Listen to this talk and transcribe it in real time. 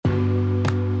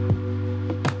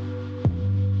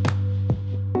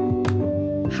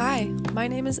My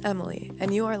name is Emily,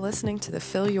 and you are listening to the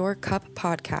Fill Your Cup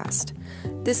podcast.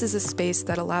 This is a space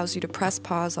that allows you to press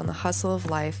pause on the hustle of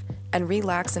life and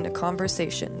relax into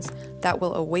conversations that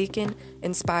will awaken,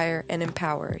 inspire, and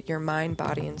empower your mind,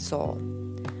 body, and soul.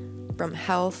 From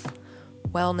health,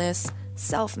 wellness,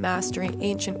 self-mastery,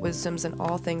 ancient wisdoms, and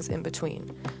all things in between.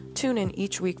 Tune in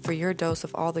each week for your dose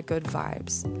of all the good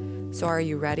vibes. So are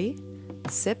you ready?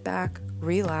 Sit back,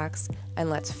 relax, and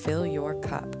let's fill your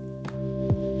cup.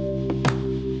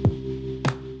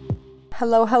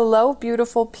 Hello,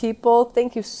 beautiful people.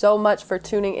 Thank you so much for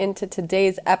tuning into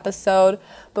today's episode.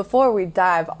 Before we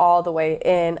dive all the way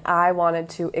in, I wanted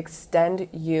to extend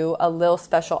you a little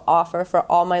special offer for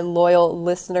all my loyal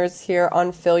listeners here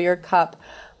on Fill Your Cup.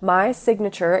 My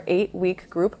signature 8-week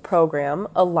group program,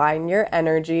 Align Your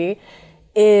Energy,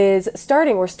 is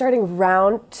starting. We're starting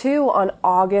round 2 on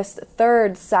August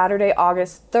 3rd, Saturday,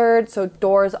 August 3rd. So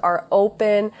doors are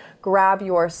open. Grab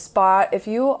your spot. If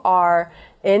you are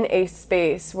in a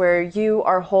space where you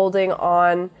are holding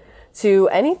on to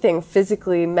anything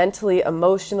physically, mentally,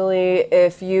 emotionally,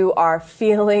 if you are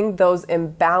feeling those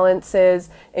imbalances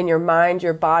in your mind,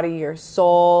 your body, your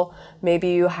soul, maybe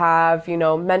you have,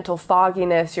 mental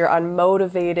fogginess, you're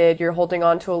unmotivated, you're holding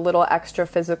on to a little extra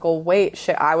physical weight.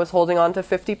 Shit, I was holding on to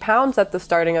 50 pounds at the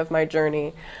starting of my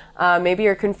journey. Maybe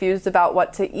you're confused about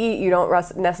what to eat. You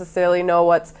don't necessarily know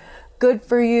what's good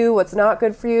for you, what's not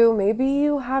good for you. Maybe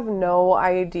you have no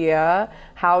idea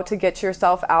how to get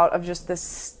yourself out of just this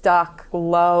stuck,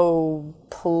 low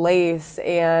place,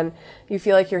 and you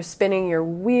feel like you're spinning your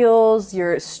wheels,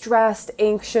 you're stressed,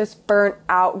 anxious, burnt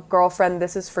out. Girlfriend,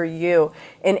 this is for you.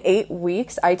 In 8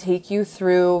 weeks, I take you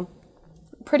through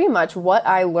pretty much what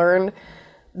I learned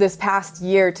this past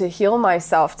year to heal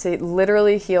myself, to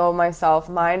literally heal myself,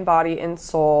 mind, body, and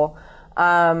soul.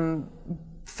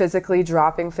 Physically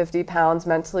dropping 50 pounds,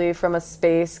 mentally from a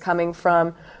space coming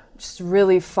from just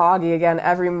really foggy again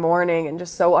every morning and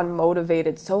just so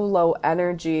unmotivated, so low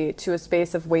energy, to a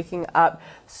space of waking up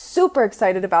super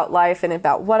excited about life and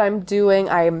about what I'm doing.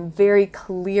 I am very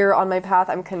clear on my path.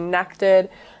 I'm connected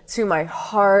to my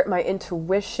heart, my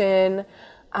intuition.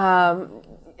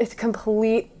 It's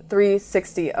complete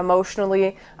 360.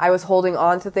 Emotionally, I was holding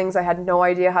on to things. I had no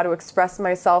idea how to express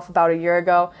myself about a year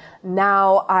ago.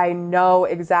 Now I know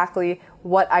exactly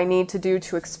what I need to do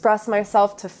to express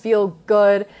myself, to feel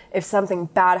good. If something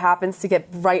bad happens, to get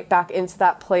right back into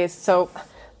that place. So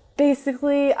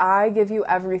basically, I give you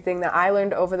everything that I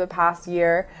learned over the past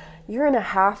year and a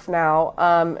half now.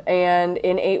 And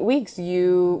in 8 weeks,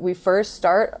 we first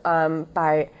start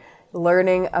by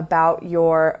learning about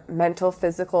your mental,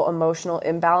 physical, emotional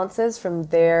imbalances. From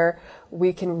there,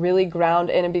 we can really ground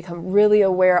in and become really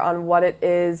aware on what it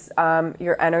is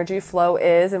your energy flow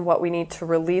is and what we need to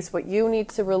release, what you need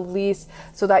to release,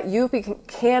 so that you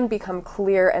can become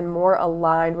clear and more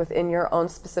aligned within your own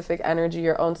specific energy,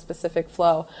 your own specific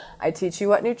flow. I teach you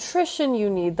what nutrition you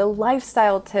need, the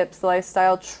lifestyle tips, the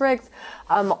lifestyle tricks.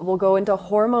 We'll go into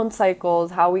hormone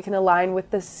cycles, how we can align with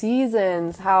the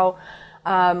seasons, how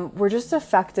we're just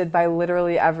affected by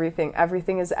literally everything.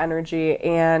 Everything is energy,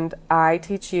 and I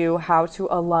teach you how to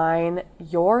align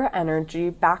your energy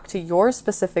back to your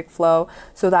specific flow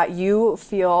so that you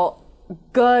feel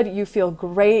good, you feel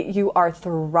great, you are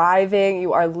thriving,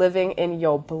 you are living in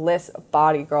your bliss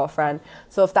body, girlfriend.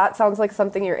 So if that sounds like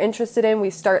something you're interested in, we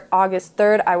start August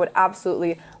 3rd. I would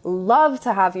absolutely love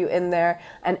to have you in there.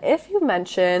 And if you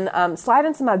mention, slide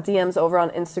into my DMs over on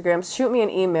Instagram, shoot me an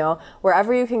email,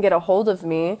 wherever you can get a hold of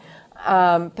me.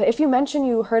 But if you mention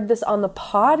you heard this on the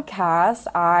podcast,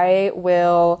 I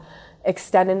will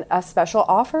extend a special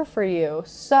offer for you.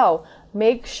 So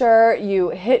make sure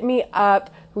you hit me up.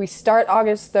 We start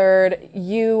August 3rd.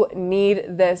 You need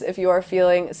this if you are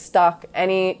feeling stuck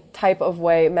any type of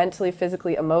way, mentally,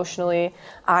 physically, emotionally.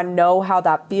 I know how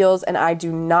that feels, and I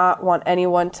do not want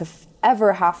anyone to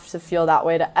ever have to feel that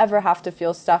way, to ever have to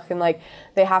feel stuck and like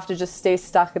they have to just stay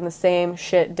stuck in the same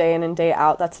shit day in and day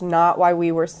out. That's not why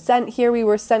we were sent here. We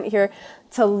were sent here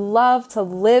to love, to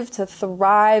live, to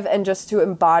thrive, and just to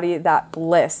embody that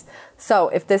bliss. So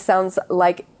if this sounds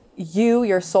like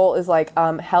your soul is like,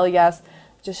 hell yes,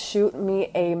 just shoot me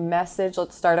a message.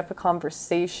 Let's start up a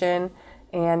conversation.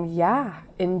 And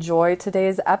enjoy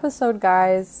today's episode,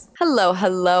 guys.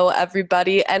 Hello,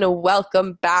 everybody, and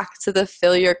welcome back to the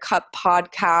Fill Your Cup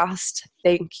podcast.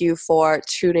 Thank you for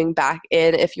tuning back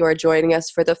in. If you are joining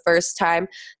us for the first time,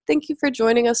 thank you for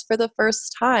joining us for the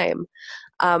first time.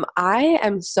 I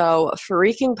am so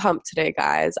freaking pumped today,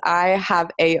 guys. I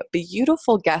have a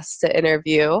beautiful guest to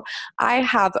interview. I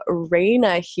have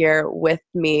Raina here with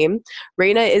me.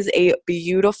 Raina is a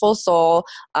beautiful soul.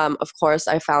 Of course,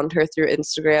 I found her through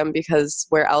Instagram because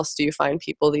where else do you find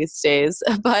people these days?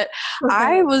 But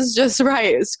I was just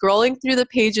scrolling through the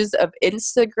pages of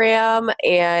Instagram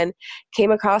and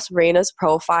came across Raina's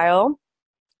profile.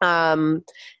 And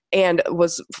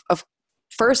was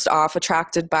first off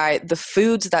attracted by the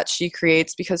foods that she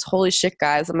creates, because holy shit,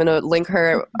 guys, I'm going to link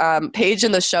her page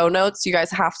in the show notes. You guys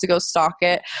have to go stalk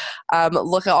it.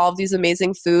 Look at all of these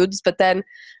amazing foods. But then,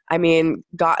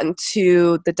 got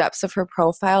into the depths of her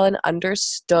profile and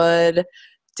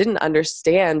didn't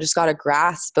understand, just got a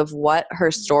grasp of what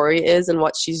her story is and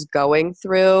what she's going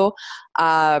through.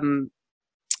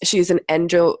 She's an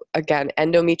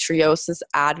endometriosis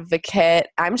advocate.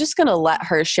 I'm just going to let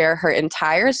her share her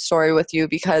entire story with you,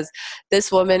 because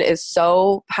this woman is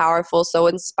so powerful, so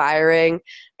inspiring,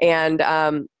 and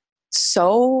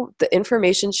so the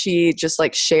information she just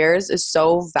shares is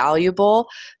so valuable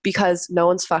because no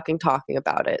one's fucking talking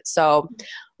about it. So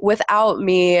without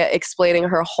me explaining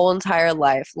her whole entire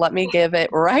life, let me give it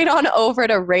right on over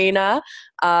to Raina,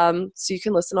 so you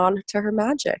can listen on to her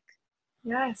magic.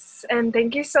 Yes, and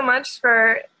thank you so much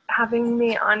for having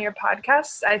me on your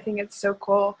podcast. I think it's so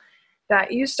cool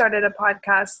that you started a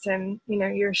podcast and,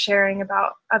 you're sharing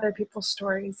about other people's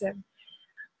stories.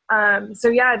 And so,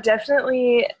 yeah,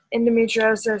 definitely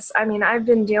endometriosis. I've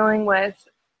been dealing with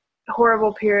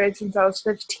horrible periods since I was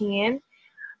 15,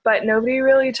 but nobody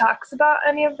really talks about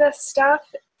any of this stuff.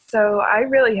 So I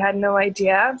really had no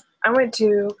idea. I went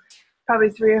to probably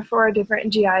 3 or 4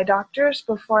 different GI doctors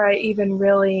before I even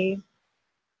really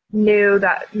knew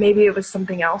that maybe it was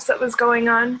something else that was going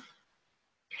on.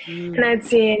 And I'd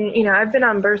seen, I've been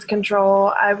on birth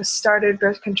control. I started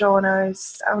birth control when I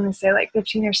want to say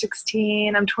 15 or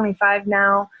 16. I'm 25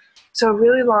 now. So a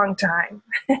really long time.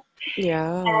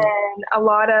 Yeah. And a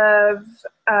lot of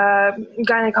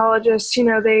gynecologists,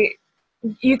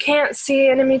 you can't see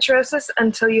endometriosis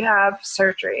until you have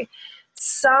surgery.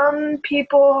 Some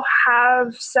people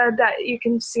have said that you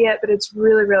can see it, but it's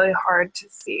really, really hard to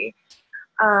see.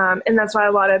 And that's why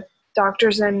a lot of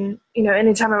doctors and,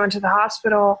 anytime I went to the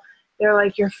hospital, they're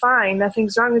like, you're fine.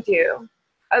 Nothing's wrong with you.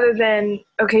 Other than,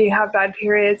 okay, you have bad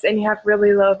periods and you have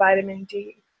really low vitamin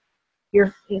D.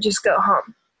 You just go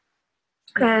home.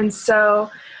 And so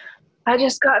I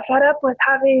just got fed up with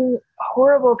having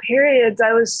horrible periods.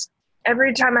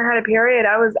 Every time I had a period,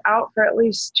 I was out for at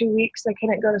least 2 weeks. I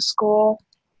couldn't go to school.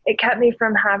 It kept me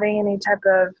from having any type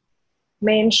of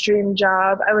mainstream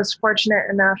job. I was fortunate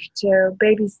enough to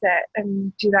babysit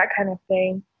and do that kind of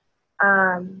thing.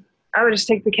 I would just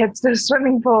take the kids to the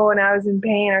swimming pool when I was in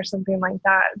pain or something like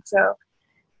that. So,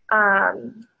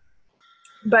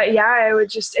 but yeah, I would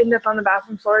just end up on the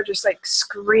bathroom floor just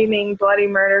screaming bloody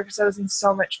murder because I was in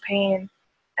so much pain.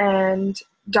 And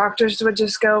doctors would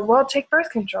just go, well, take birth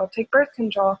control.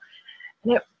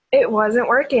 And it wasn't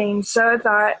working. So I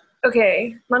thought,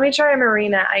 okay, let me try a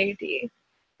Mirena IUD.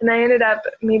 And I ended up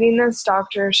meeting this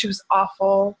doctor. She was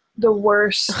awful, the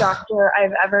worst doctor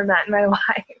I've ever met in my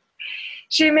life.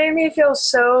 She made me feel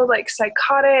so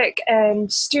psychotic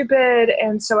and stupid.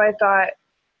 And so I thought,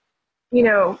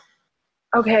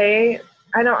 okay,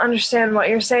 I don't understand what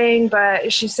you're saying,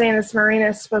 but she's saying this Mirena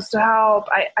is supposed to help.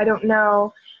 I don't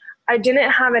know. I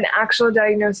didn't have an actual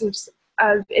diagnosis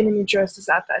of endometriosis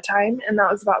at that time, and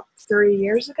that was about 3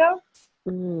 years ago.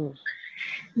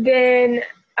 Then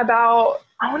about,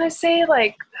 I want to say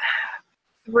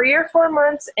 3 or 4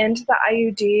 months into the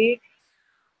IUD,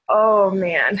 oh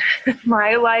man,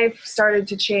 my life started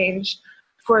to change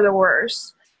for the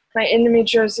worse. My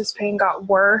endometriosis pain got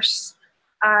worse.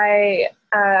 I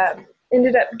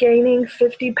ended up gaining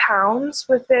 50 pounds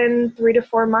within 3 to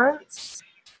 4 months,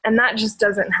 and that just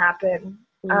doesn't happen.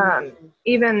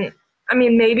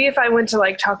 Maybe if I went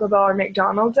to Taco Bell or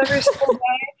McDonald's every single day,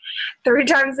 3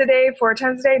 times a day, 4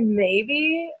 times a day,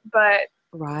 maybe, but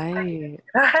right.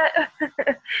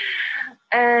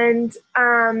 And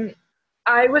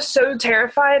I was so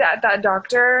terrified at that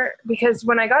doctor because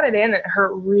when I got it in, it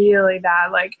hurt really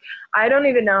bad. I don't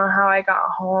even know how I got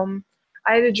home.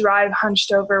 I had to drive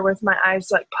hunched over with my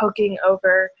eyes peeking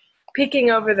over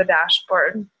the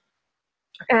dashboard.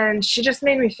 And she just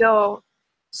made me feel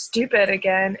stupid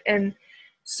again. And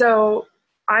so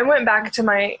I went back to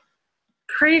my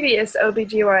previous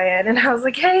OBGYN and I was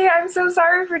like, hey, I'm so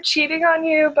sorry for cheating on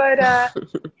you, but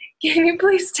can you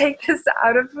please take this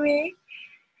out of me?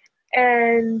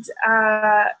 And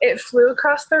it flew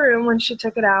across the room when she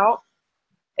took it out.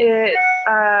 It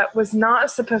was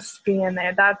not supposed to be in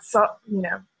there. That's,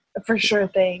 for sure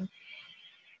thing.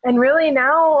 And really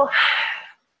now,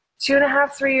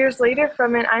 2.5, 3 years later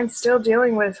from it, I'm still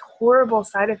dealing with horrible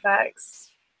side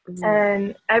effects. Mm-hmm.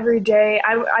 And every day,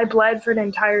 I bled for an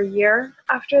entire year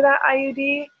after that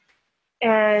IUD.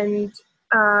 And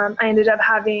I ended up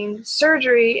having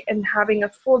surgery and having a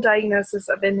full diagnosis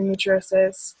of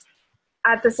endometriosis.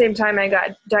 At the same time, I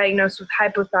got diagnosed with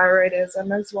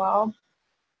hypothyroidism as well,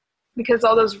 because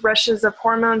all those rushes of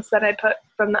hormones that I put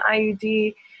from the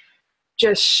IUD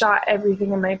just shot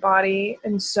everything in my body.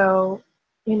 And so,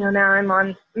 now I'm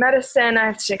on medicine. I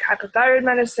have to take hypothyroid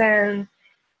medicine.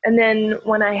 And then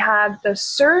when I had the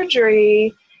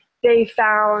surgery, they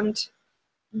found,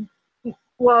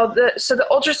 so the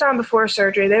ultrasound before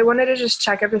surgery, they wanted to just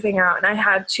check everything out. And I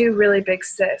had 2 really big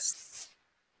cysts.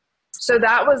 So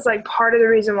that was like part of the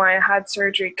reason why I had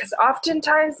surgery. Because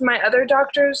oftentimes my other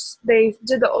doctors, they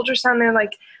did the ultrasound. They're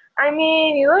like, I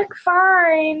mean, you look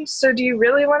fine. So do you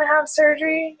really want to have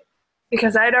surgery?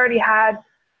 Because I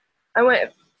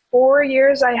went 4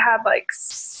 years. I had like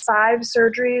 5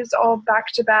 surgeries all back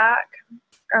to back.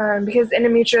 Because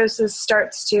endometriosis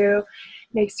starts to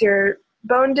makes your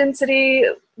bone density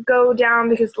go down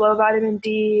because low vitamin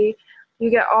D. You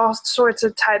get all sorts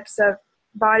of types of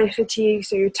body fatigue,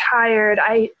 so you're tired.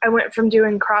 I went from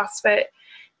doing CrossFit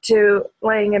to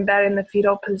laying in bed in the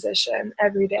fetal position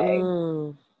every day.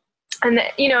 And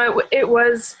it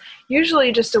was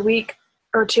usually just a week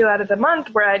or 2 out of the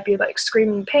month where I'd be like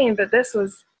screaming pain, but this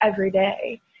was every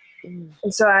day. And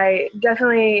so I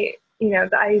definitely, the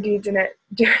IUD didn't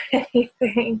do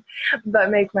anything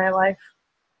but make my life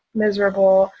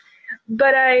miserable.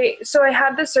 But I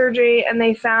had the surgery, and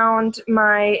they found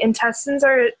my intestines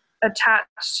are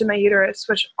attached to my uterus,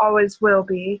 which always will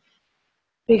be,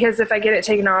 because if I get it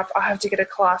taken off, I'll have to get a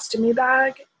colostomy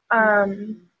bag.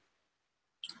 And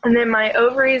then my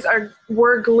ovaries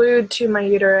were glued to my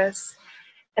uterus,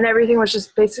 and everything was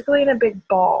just basically in a big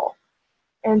ball.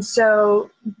 And so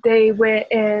they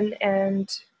went in and,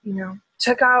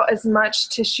 took out as much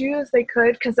tissue as they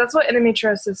could, because that's what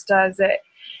endometriosis does.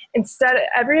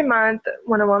 Every month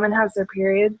when a woman has their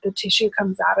period, the tissue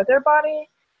comes out of their body.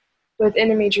 With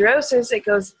endometriosis, it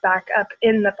goes back up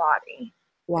in the body.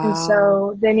 Wow. And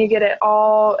so then you get it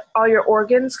all your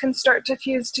organs can start to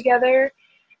fuse together.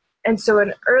 And so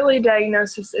an early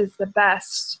diagnosis is the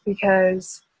best,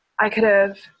 because I could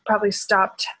have probably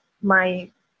stopped my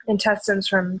intestines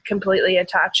from completely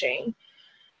attaching.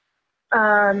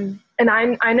 And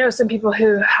I know some people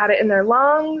who had it in their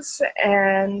lungs,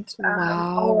 and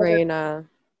wow, Raina.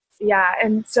 Yeah,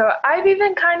 and so I've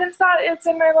even kind of thought it's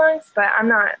in my lungs, but I'm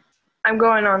not. I'm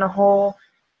going on a whole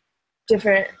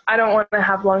different. I don't want to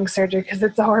have lung surgery because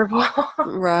it's horrible.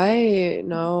 Right.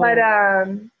 No. But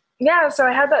yeah, so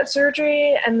I had that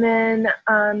surgery, and then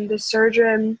the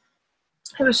surgeon,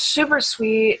 he was super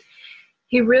sweet.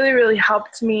 He really, really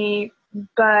helped me.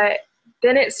 But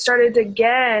then it started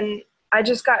again. I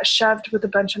just got shoved with a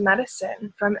bunch of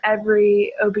medicine from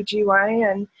every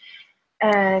OBGYN.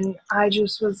 And I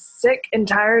just was sick and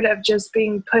tired of just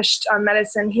being pushed on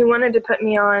medicine. He wanted to put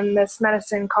me on this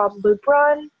medicine called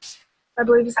Lupron, I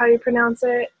believe is how you pronounce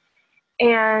it.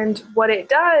 And what it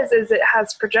does is it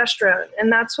has progesterone. And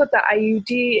that's what the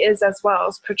IUD is as well,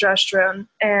 as progesterone.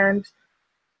 And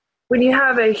when you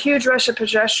have a huge rush of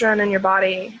progesterone in your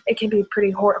body, it can be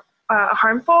pretty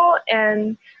harmful.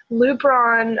 And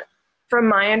Lupron, from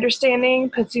my understanding,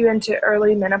 puts you into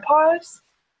early menopause.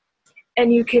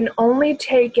 And you can only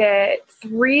take it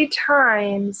 3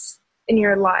 times in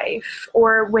your life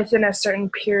or within a certain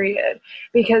period,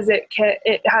 because it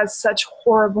has such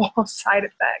horrible side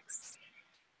effects.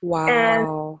 Wow.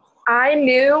 And I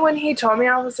knew when he told me,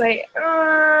 I was like,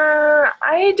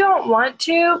 I don't want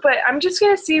to, but I'm just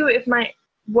going to see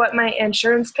what my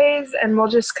insurance pays, and we'll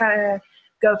just kind of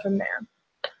go from there.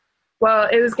 Well,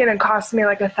 it was going to cost me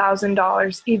like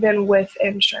 $1,000 even with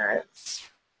insurance.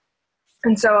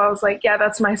 And so I was like, yeah,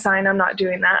 that's my sign. I'm not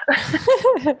doing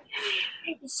that.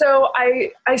 So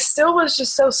I still was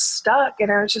just so stuck,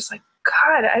 and I was just like,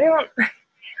 God,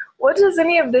 what does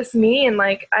any of this mean?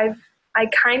 Like I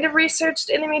kind of researched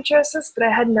endometriosis, but I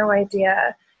had no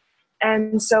idea.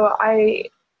 And so I,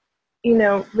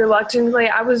 reluctantly,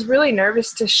 I was really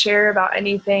nervous to share about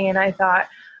anything. And I thought,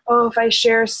 oh, if I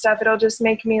share stuff, it'll just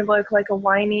make me look like a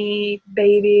whiny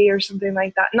baby or something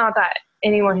like that. Not that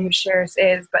anyone who shares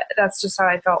is, but that's just how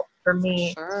I felt for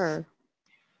me. Sure.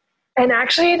 And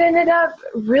actually it ended up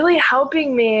really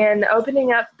helping me and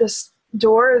opening up this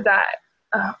door that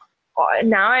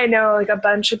now I know like a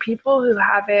bunch of people who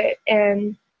have it.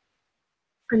 And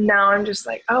now I'm just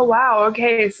like, oh, wow.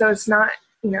 Okay. So it's not,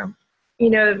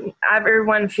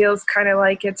 everyone feels kind of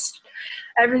like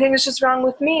everything is just wrong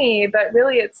with me, but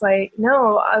really it's like,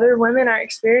 no, other women are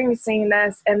experiencing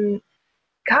this, and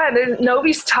God,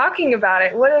 nobody's talking about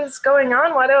it. What is going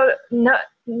on?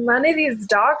 None of these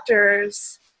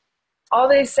doctors, all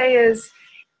they say is,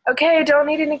 okay, don't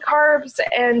eat any carbs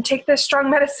and take this strong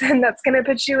medicine that's going to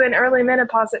put you in early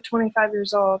menopause at 25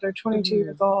 years old or 22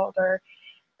 years old.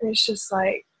 And it's just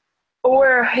like,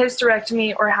 or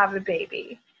hysterectomy or have a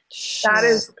baby. That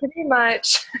is pretty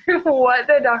much what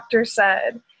the doctor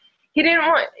said.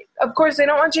 Of course, they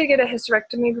don't want you to get a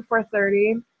hysterectomy before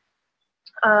 30.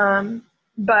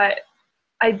 But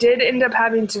I did end up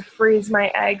having to freeze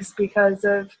my eggs because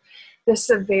of the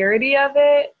severity of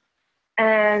it.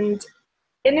 And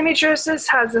endometriosis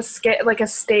has a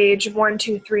stage 1,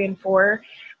 2, 3, and 4,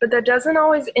 but that doesn't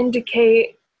always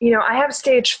indicate, I have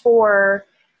stage 4,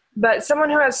 but someone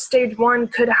who has stage 1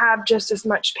 could have just as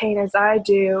much pain as I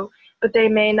do, but they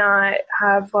may not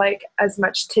have like as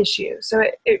much tissue. So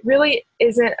it really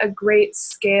isn't a great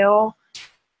scale,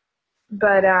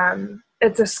 but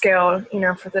it's a scale,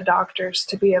 for the doctors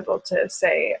to be able to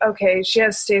say, okay, she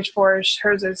has stage 4,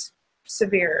 hers is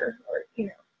severe, or,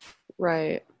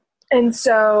 Right. And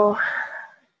so,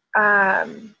 so I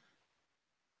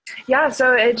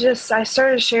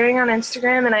started sharing on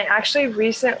Instagram, and I actually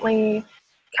recently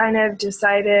kind of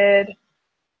decided,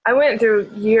 I went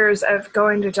through years of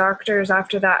going to doctors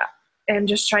after that and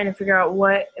just trying to figure out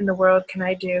what in the world can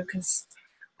I do, because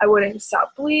I wouldn't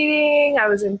stop bleeding. I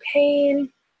was in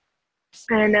pain.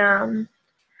 And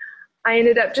I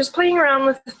ended up just playing around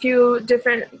with a few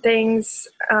different things,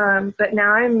 but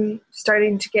now I'm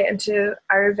starting to get into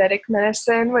Ayurvedic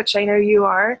medicine, which I know you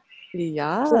are.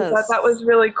 Yes. So I thought that was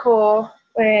really cool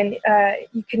when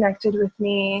you connected with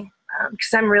me,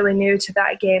 because I'm really new to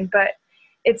that game, but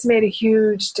it's made a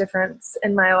huge difference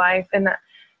in my life. And,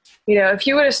 if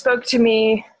you would have spoke to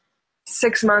me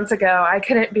 6 months ago, I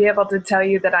couldn't be able to tell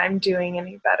you that I'm doing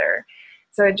any better.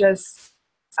 So it just,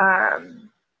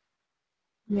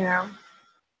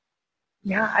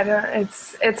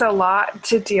 it's a lot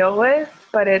to deal with,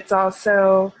 but it's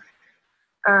also,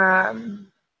 I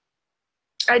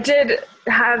did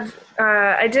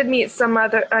meet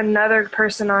another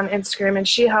person on Instagram, and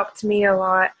she helped me a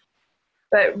lot,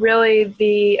 but really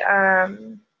the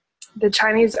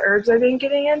Chinese herbs I've been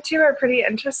getting into are pretty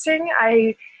interesting.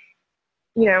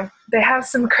 They have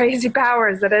some crazy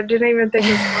powers that I didn't even think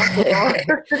was possible.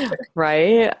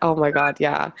 Right? Oh my God,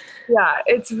 yeah. Yeah,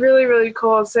 it's really, really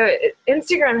cool. So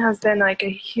Instagram has been like a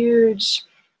huge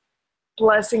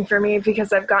blessing for me,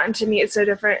 because I've gotten to meet so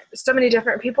many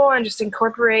different people and just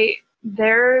incorporate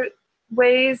their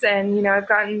ways. And, I've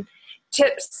gotten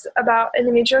tips about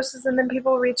endometriosis, and then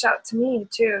people reach out to me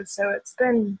too. So it's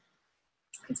been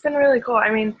really cool.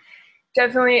 I mean,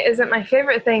 definitely isn't my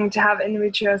favorite thing to have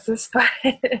endometriosis, but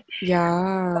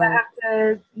yeah, but I have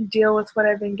to deal with what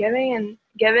I've been given.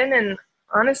 And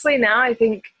honestly, now I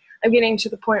think I'm getting to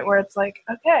the point where it's like,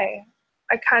 okay,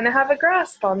 I kind of have a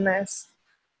grasp on this.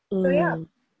 So yeah.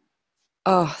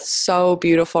 Oh, so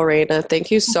beautiful, Raina. Thank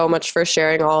you so much for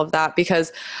sharing all of that,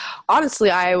 because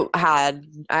honestly, I had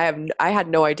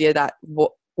no idea that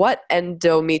what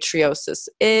endometriosis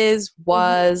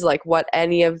was, like what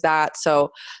any of that.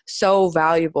 So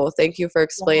valuable. Thank you for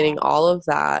explaining all of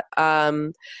that.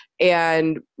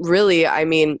 And really, I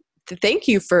mean, thank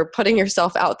you for putting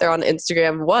yourself out there on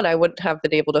Instagram. One, I wouldn't have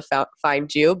been able to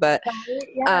find you, but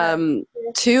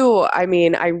two, I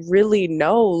mean, I really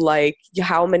know like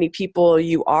how many people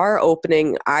you are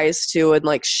opening eyes to, and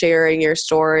like sharing your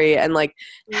story, and like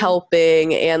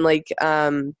helping, and like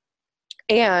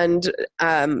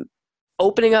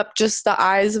opening up just the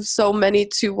eyes of so many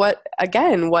to what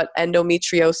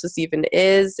endometriosis even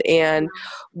is, and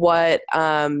what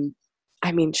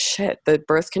the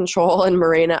birth control and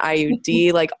Mirena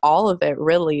IUD, like all of it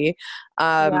really.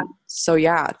 So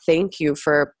yeah, thank you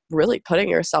for really putting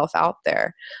yourself out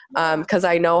there. Cause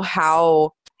I know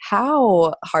how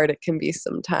hard it can be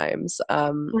sometimes.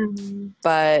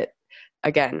 But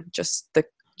again, just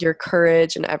your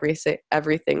courage and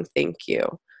everything. Thank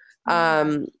you.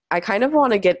 I kind of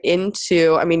want to get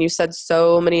into, I mean, you said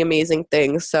so many amazing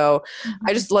things. So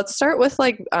let's start with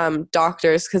like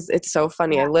doctors, because it's so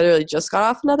funny. I literally just got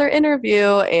off another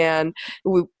interview, and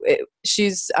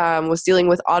she's was dealing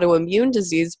with autoimmune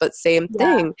disease, but same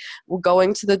thing.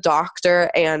 Going to the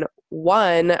doctor, and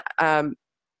I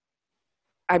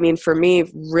mean, for me,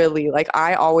 really, like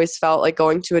I always felt like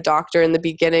going to a doctor in the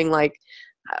beginning, like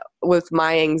with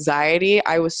my anxiety,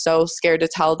 I was so scared to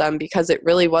tell them because it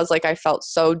really was like I felt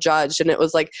so judged, and it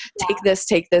was like, take this,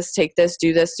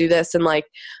 do this. And like,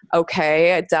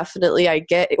 okay, definitely I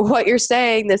get what you're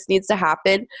saying. This needs to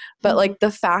happen. But like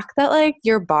the fact that like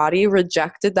your body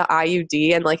rejected the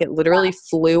IUD and like it literally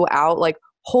flew out, like,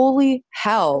 holy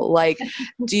hell. Like,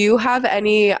 do you have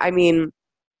any, I mean,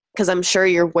 because I'm sure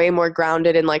you're way more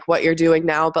grounded in like what you're doing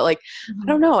now, but like, I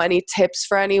don't know, any tips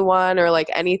for anyone or like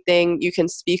anything you can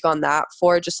speak on that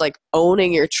for, just like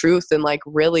owning your truth and like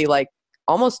really like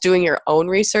almost doing your own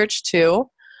research too?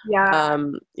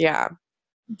 Yeah.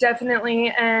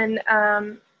 Definitely. And,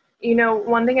 you know,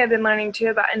 one thing I've been learning too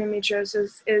about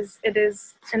endometriosis is it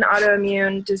is an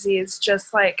autoimmune disease,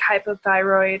 just like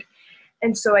hypothyroid.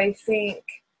 And so I think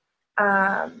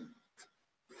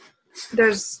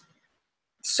there's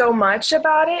so much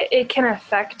about it. It can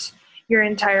affect your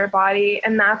entire body.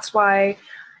 And that's why,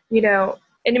 you know,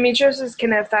 endometriosis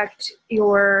can affect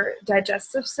your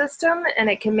digestive system,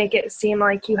 and it can make it seem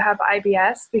like you have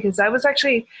IBS, because I was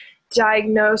actually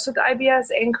diagnosed with IBS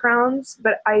and Crohn's,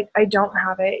 but I don't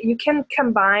have it. You can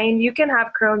combine, you can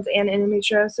have Crohn's and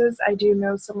endometriosis. I do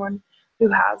know someone who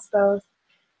has both.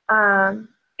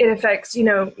 It affects, you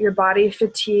know, your body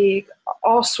fatigue,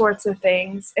 all sorts of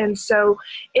things. And so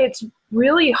it's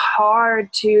really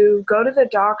hard to go to the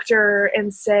doctor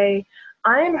and say,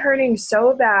 I'm hurting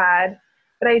so bad,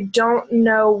 but I don't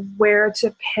know where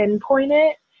to pinpoint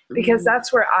it, because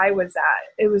that's where I was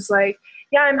at. It was like,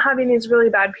 yeah, I'm having these really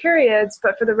bad periods,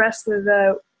 but for the rest of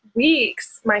the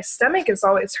weeks, my stomach is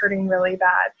always hurting really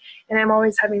bad, and I'm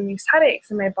always having these headaches,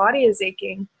 and my body is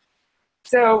aching.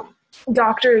 So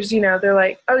doctors, you know, they're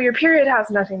like, oh, your period has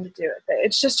nothing to do with it.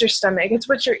 It's just your stomach. It's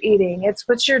what you're eating. It's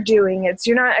what you're doing. It's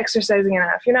you're not exercising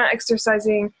enough. You're not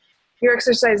exercising. You're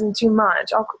exercising too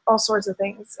much, all sorts of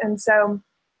things. And so,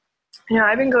 you know,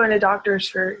 I've been going to doctors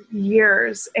for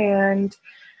years, and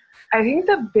I think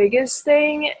the biggest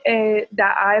thing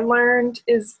that I learned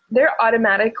is they're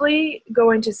automatically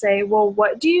going to say, well,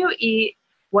 what do you eat?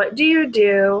 What do you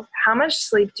do? How much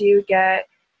sleep do you get?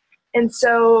 And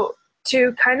so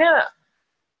to kind of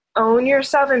own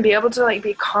yourself and be able to like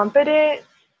be confident,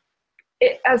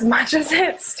 as much as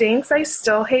it stinks, I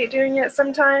still hate doing it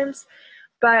sometimes,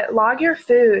 but log your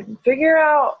food, figure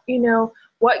out, you know,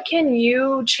 what can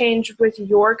you change with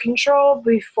your control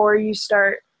before you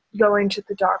start going to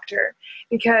the doctor.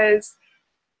 Because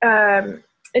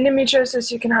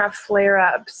endometriosis, you can have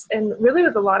flare-ups, and really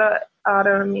with a lot of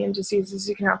autoimmune diseases,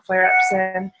 you can have flare-ups.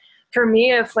 And for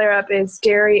me, a flare-up is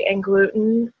dairy and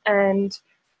gluten, and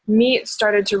meat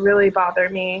started to really bother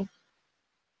me.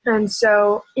 And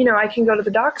so, you know, I can go to the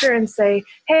doctor and say,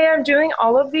 hey, I'm doing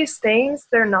all of these things.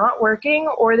 They're not working,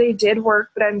 or they did work,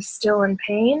 but I'm still in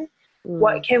pain.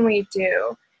 What can we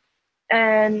do?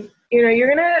 And, you know,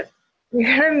 you're going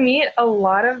to meet a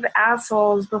lot of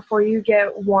assholes before you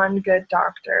get one good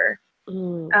doctor.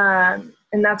 And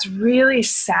that's really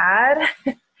sad.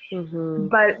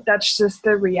 But that's just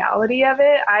the reality of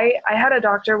it. I had a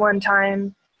doctor one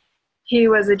time. He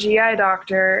was a GI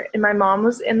doctor, and my mom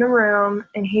was in the room,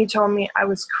 and he told me I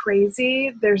was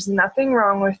crazy. There's nothing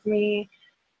wrong with me,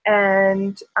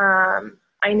 and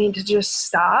I need to just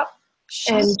stop.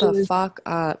 Shut the fuck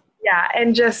up. Yeah,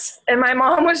 and my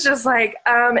mom was just like,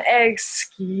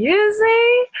 excuse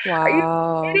me? Wow.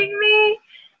 Are you kidding me?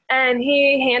 And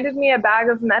he handed me a bag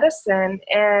of medicine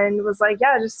and was like,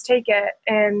 yeah, just take it.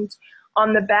 And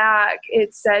on the back,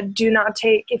 it said, do not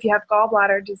take if you have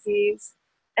gallbladder disease.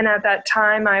 And at that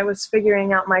time, I was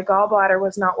figuring out my gallbladder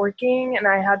was not working, and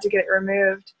I had to get it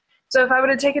removed. So if I would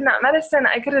have taken that medicine,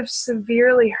 I could have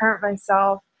severely hurt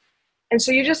myself. And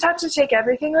so you just have to take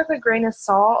everything with a grain of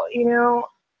salt. You know,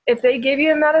 if they give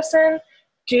you a medicine,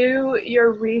 do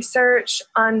your research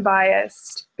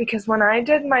unbiased. Because when I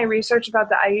did my research about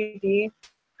the IUD,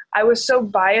 I was so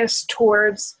biased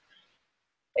towards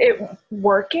it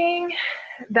working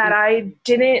that I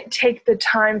didn't take the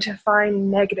time to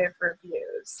find negative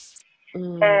reviews.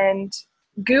 And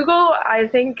Google, I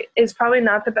think, is probably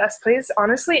not the best place.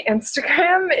 Honestly,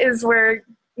 Instagram is where,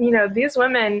 you know, these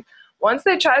women, once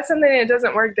they try something and it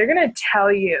doesn't work, they're going to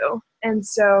tell you. And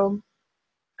so,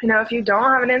 you know, if you don't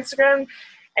have an Instagram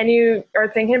and you are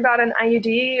thinking about an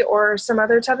IUD or some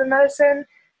other type of medicine,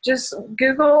 just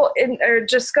Google or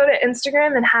just go to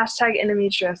Instagram and hashtag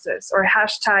endometriosis or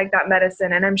hashtag that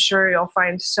medicine. And I'm sure you'll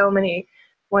find so many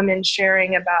women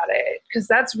sharing about it, because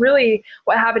that's really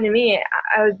what happened to me.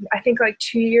 I think like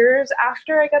 2 years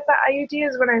after I got the IUD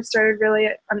is when I started really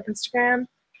on Instagram.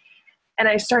 And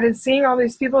I started seeing all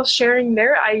these people sharing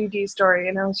their IUD story.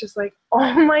 And I was just like,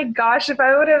 oh my gosh, if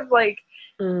I would have like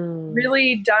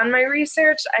really done my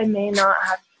research, I may not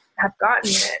have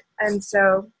gotten it. And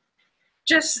so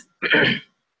just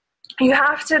you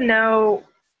have to know,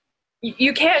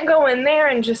 you can't go in there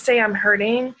and just say I'm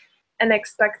hurting and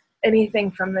expect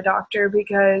anything from the doctor,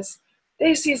 because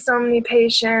they see so many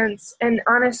patients. And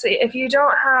honestly, if you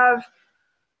don't have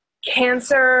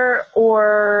cancer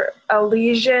or a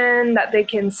lesion that they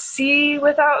can see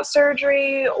without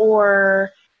surgery,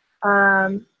 or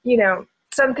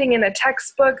something in a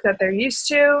textbook that they're used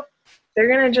to, they're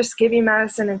going to just give you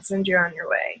medicine and send you on your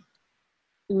way.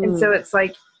 And so it's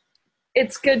like,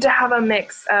 it's good to have a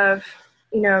mix of,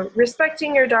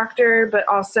 respecting your doctor, but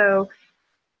also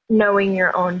knowing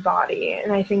your own body.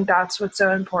 And I think that's what's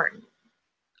so important.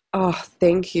 Oh,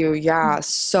 thank you. Yeah,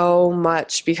 so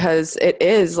much, because it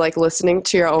is like listening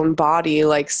to your own body,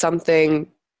 like something,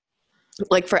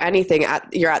 like for anything,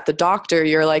 you're at the doctor,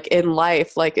 you're like in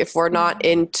life, like if we're not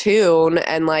in tune,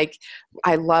 and like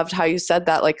I loved how you said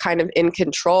that, like kind of in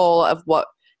control of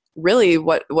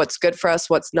what's good for us,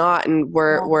 what's not, and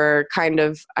we're kind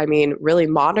of, I mean, really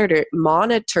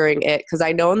monitoring it. Because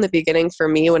I know in the beginning for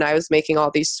me, when I was making all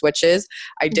these switches,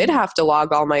 I did have to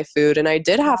log all my food, and I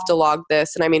did have to log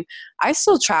this, and I mean, I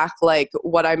still track like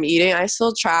what I'm eating, I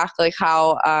still track like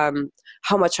how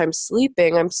much I'm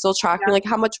sleeping, I'm still tracking like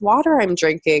how much water I'm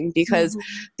drinking, because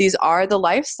these are the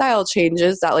lifestyle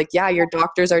changes that like, your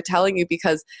doctors are telling you,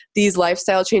 because these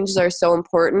lifestyle changes are so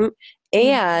important.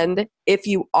 And if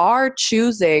you are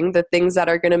choosing the things that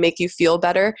are going to make you feel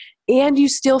better and you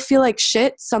still feel like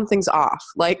shit, something's off.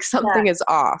 Like something is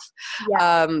off.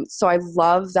 So I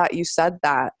love that you said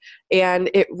that. And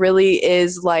it really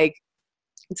is like,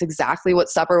 it's exactly what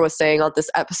Supper was saying on this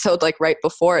episode, like right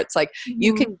before. It's like,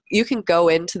 you can go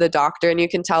into the doctor and you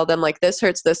can tell them like, this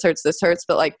hurts, this hurts, this hurts.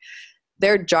 But like,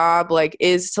 their job like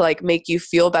is to like make you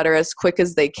feel better as quick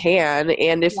as they can.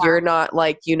 And if you're not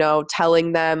like,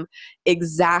 telling them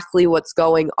exactly what's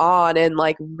going on and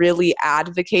like really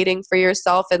advocating for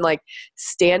yourself and like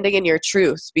standing in your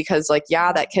truth, because like,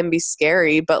 that can be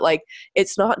scary, but like,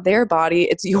 it's not their body,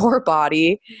 it's your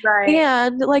body. Right.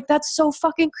 And like, that's so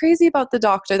fucking crazy about the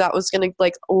doctor that was going to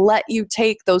like let you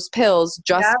take those pills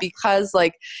just because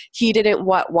like he didn't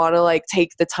want to like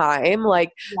take the time.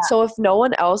 Like, so if no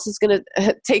one else is going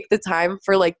to take the time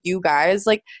for like you guys,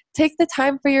 like take the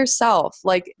time for yourself,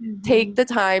 like take the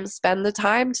time, spend the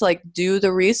time to like do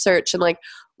the research and like,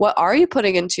 what are you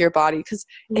putting into your body? Because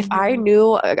if I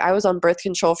knew, I was on birth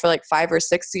control for like 5 or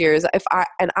 6 years,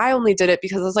 and I only did it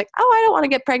because I was like, oh, I don't want to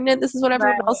get pregnant, this is what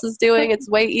everyone else is doing, it's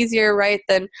way easier, right,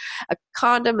 than a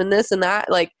condom and this and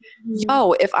that. Like,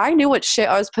 if I knew what shit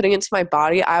I was putting into my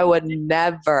body, I would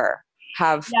never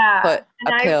have put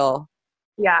a pill.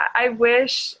 I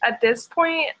wish at this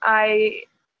point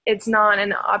it's not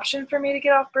an option for me to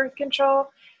get off birth control.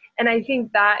 And I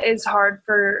think that is hard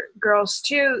for girls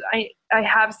too. I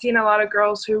have seen a lot of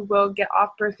girls who will get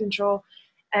off birth control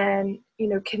and,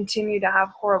 continue to have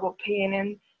horrible pain.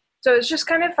 And so it's just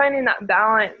kind of finding that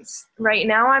balance. Right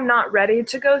now, I'm not ready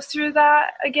to go through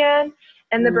that again.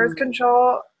 And the birth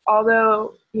control,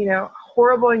 although,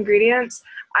 horrible ingredients,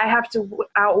 I have to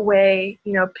outweigh,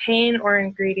 pain or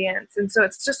ingredients. And so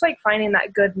it's just like finding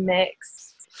that good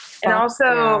mix. And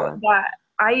also that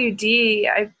IUD,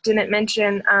 I didn't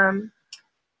mention,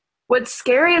 what's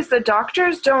scary is the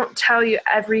doctors don't tell you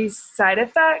every side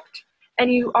effect,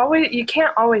 and you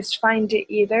can't always find it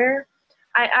either.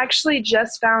 I actually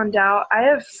just found out I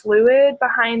have fluid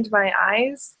behind my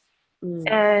eyes,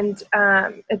 and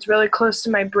it's really close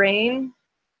to my brain.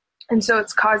 And so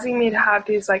it's causing me to have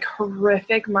these like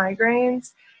horrific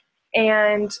migraines.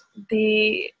 And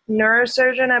the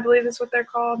neurosurgeon, I believe is what they're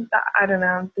called. I don't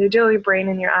know. They deal with your brain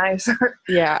and your eyes.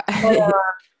 But,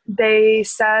 they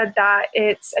said that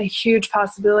it's a huge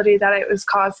possibility that it was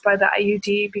caused by the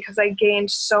IUD, because I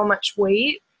gained so much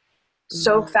weight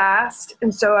so fast.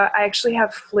 And so I actually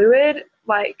have fluid,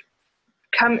 like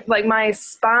my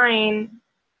spine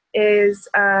is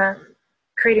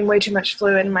creating way too much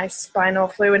fluid in my spinal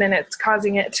fluid, and it's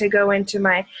causing it to go into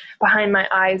behind my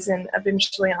eyes and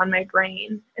eventually on my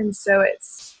brain. And so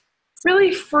it's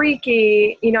really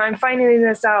freaky. I'm finding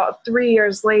this out 3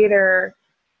 years later.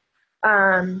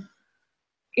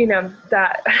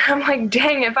 That I'm like,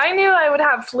 dang, if I knew I would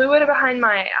have fluid behind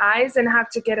my eyes and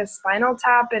have to get a spinal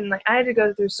tap, and like I had to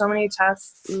go through so many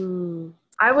tests,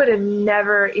 I would have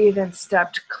never even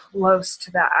stepped close to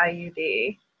that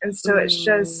IUD. And so it's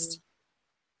just,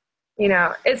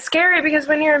 it's scary, because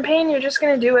when you're in pain, you're just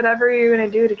going to do whatever you're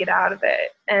going to do to get out of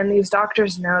it. And these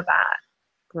doctors know that.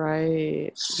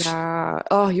 Right. Yeah.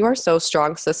 Oh, you are so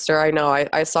strong, sister. I know.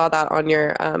 I saw that on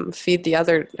your feed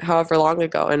however long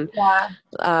ago. And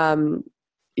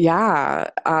yeah.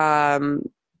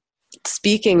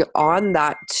 Speaking on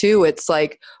that too, it's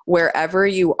like wherever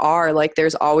you are, like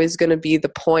there's always going to be the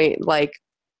point, like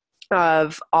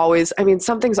of always, I mean,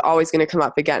 something's always going to come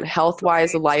up again, health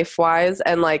wise, life wise,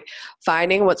 and like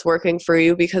finding what's working for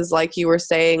you. Because like you were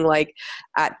saying, like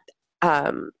at,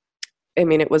 I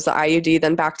mean, it was the IUD,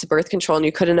 then back to birth control, and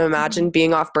you couldn't imagine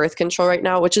being off birth control right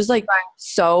now, which is like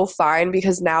so fine,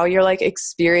 because now you're like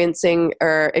experiencing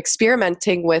or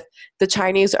experimenting with the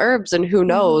Chinese herbs, and who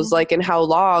knows, like, in how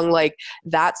long, like,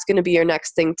 that's going to be your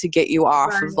next thing to get you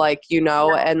off of, like, you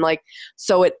know, and like,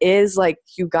 so it is like,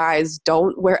 you guys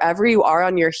don't, wherever you are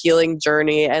on your healing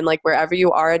journey and like wherever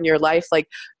you are in your life, like,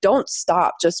 don't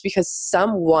stop just because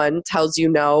someone tells you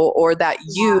no, or that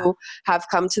you have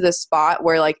come to this spot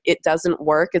where like it doesn't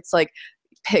work. It's like,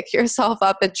 pick yourself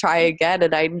up and try again.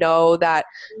 And I know that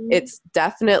it's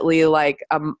definitely like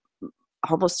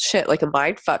almost shit, like a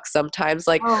mind fuck sometimes,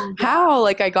 like how,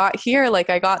 like I got here, like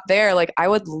I got there. Like I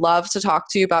would love to talk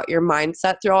to you about your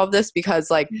mindset through all of this, because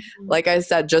like I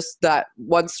said, just that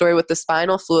one story with the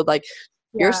spinal fluid, like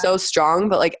you're so strong,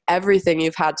 but like everything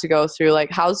you've had to go through,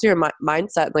 like how's your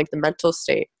mindset and like the mental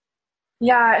state?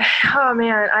 Yeah. Oh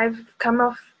man, I've come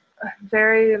a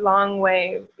very long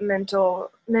way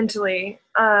mentally.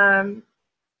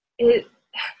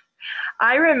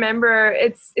 I remember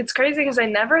it's crazy because I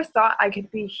never thought I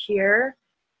could be here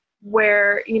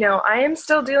where, you know, I am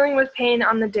still dealing with pain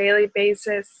on the daily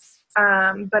basis.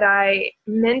 But I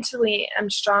mentally am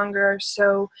stronger.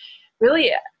 So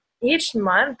really each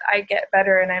month I get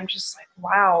better, and I'm just like,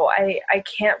 wow, I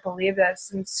can't believe this.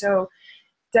 And so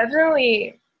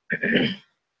definitely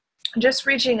just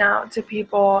reaching out to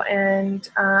people and,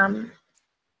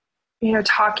 you know,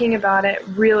 talking about it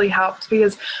really helped,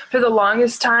 because for the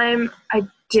longest time I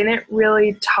didn't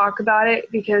really talk about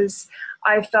it because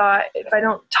I thought if I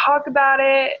don't talk about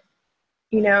it,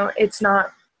 you know, it's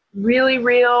not really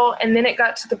real. And then it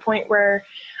got to the point where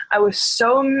I was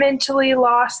so mentally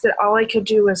lost that all I could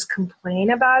do was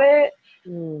complain about it.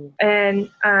 And,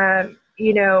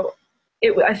 you know,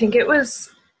 I think it was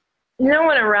no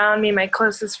one around me, my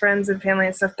closest friends and family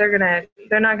and stuff, they're not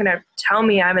going to tell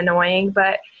me I'm annoying,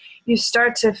 but you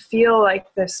start to feel like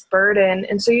this burden.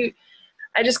 And so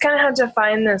I just kind of had to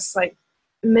find this like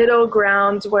middle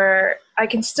ground where I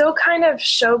can still kind of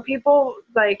show people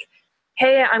like,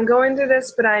 hey, I'm going through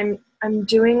this, but I'm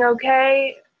doing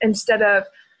okay, instead of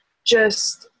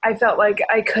just, I felt like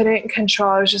I couldn't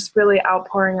control. I was just really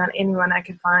outpouring on anyone I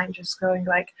could find, just going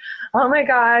like, oh my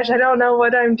gosh, I don't know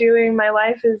what I'm doing. My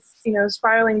life is, you know,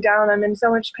 spiraling down. I'm in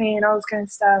so much pain, all this kind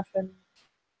of stuff. And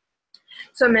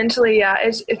so mentally, yeah,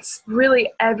 it's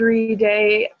really every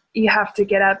day you have to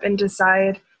get up and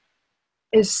decide,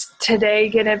 is today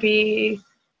going to be,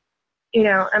 you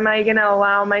know, am I going to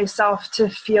allow myself to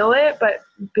feel it but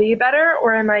be better,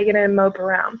 or am I going to mope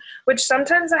around? Which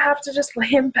sometimes I have to just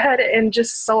lay in bed and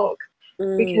just sulk,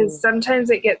 because sometimes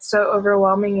it gets so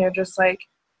overwhelming. You're just like,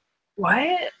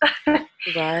 what?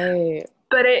 Right.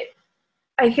 But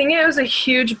I think it was a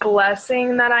huge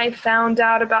blessing that I found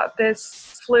out about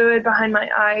this fluid behind my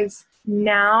eyes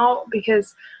now,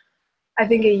 because I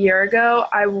think a year ago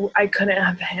I couldn't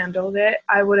have handled it.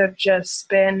 I would have just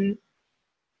been,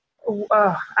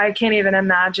 I can't even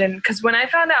imagine. Because when I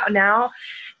found out now,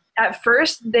 at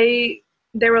first they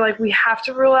were like, we have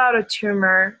to rule out a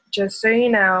tumor, just so you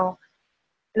know.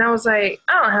 And I was like,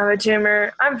 I don't have a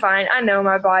tumor. I'm fine. I know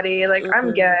my body. Like,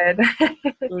 I'm good.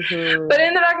 But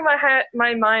in the back of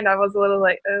my mind, I was a little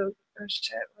like, oh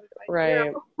shit, what did I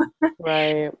do?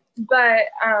 Right. But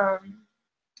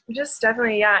just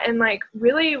definitely, yeah. And like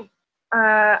really,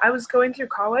 I was going through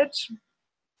college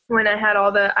when I had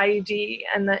all the IUD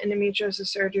and the endometriosis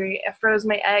surgery. I froze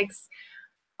my eggs.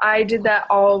 I did that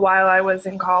all while I was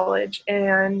in college.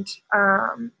 And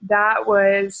that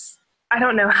was, I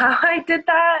don't know how I did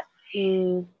that.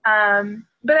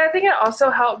 But I think it also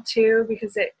helped too,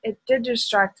 because it did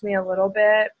distract me a little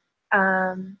bit.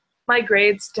 My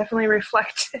grades definitely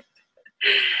reflected.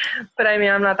 But I mean,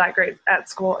 I'm not that great at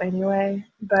school anyway.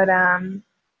 But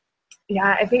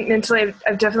yeah, I think mentally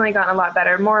I've definitely gotten a lot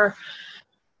better.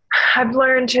 I've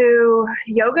learned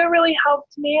yoga really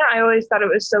helped me. I always thought it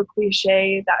was so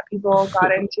cliche that people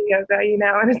got into yoga, you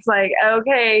know, and it's like,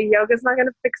 okay, yoga's not going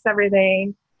to fix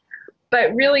everything.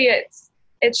 But really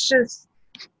it's just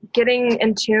getting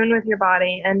in tune with your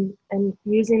body and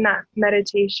using that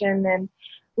meditation and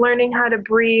learning how to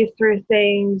breathe through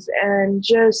things and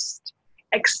just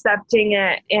accepting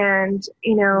it. And,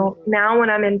 you know, now when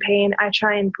I'm in pain, I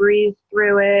try and breathe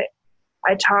through it.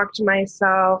 I talk to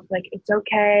myself like, it's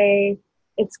okay.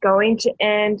 It's going to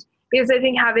end. Because I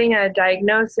think having a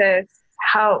diagnosis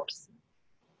helps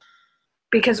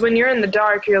because when you're in the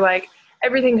dark, you're like,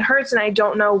 everything hurts and I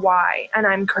don't know why, and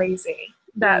I'm crazy.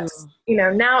 That's,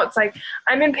 now it's like,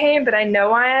 I'm in pain, but I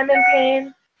know I am in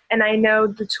pain, and I know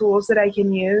the tools that I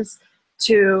can use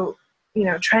to,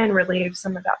 try and relieve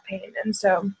some of that pain. And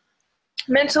so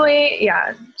mentally,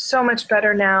 yeah, so much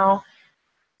better now.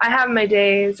 I have my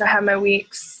days, I have my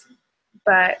weeks,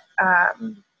 but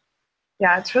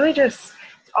yeah, it's really just,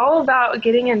 it's all about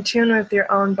getting in tune with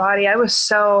your own body. I was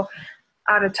so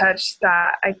out of touch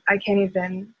that I can't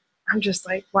even, I'm just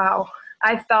like, wow.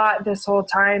 I thought this whole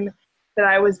time that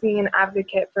I was being an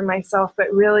advocate for myself,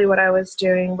 but really what I was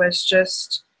doing was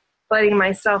just letting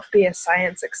myself be a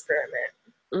science experiment.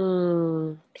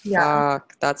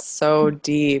 Fuck, that's so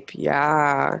deep.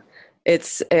 Yeah.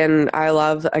 And I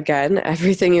love, again,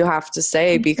 everything you have to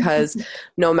say, because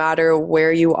no matter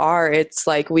where you are, it's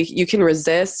like you can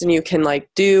resist and you can like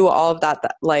do all of that,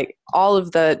 like all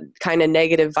of the kind of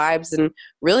negative vibes, and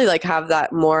really like have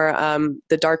that more,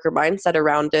 the darker mindset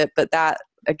around it. But that,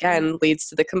 again, leads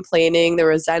to the complaining, the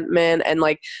resentment, and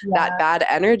like that bad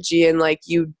energy. And like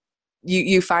you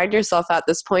find yourself at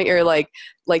this point, you're like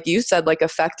you said, like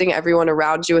affecting everyone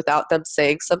around you without them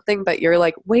saying something, but you're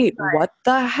like, wait, what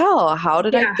the hell? How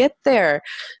did I get there?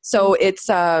 So it's,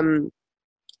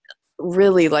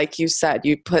 really, like you said,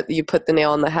 you put the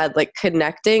nail on the head, like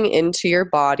connecting into your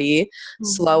body,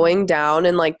 slowing down,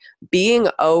 and like being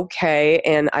okay.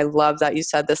 And I love that you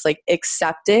said this, like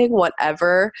accepting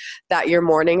whatever that your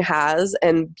morning has.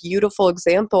 And beautiful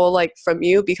example, like from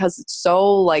you, because it's so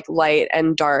like light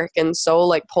and dark and so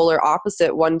like polar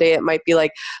opposite. One day it might be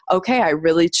like, okay, I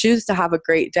really choose to have a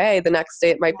great day. The next day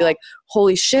it might be like,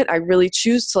 holy shit, I really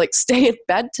choose to like stay in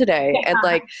bed today. And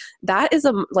like that is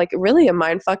really a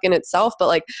mind fuck in itself. But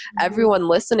like everyone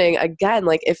listening, again,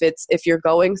 like if you're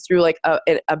going through like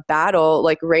a battle,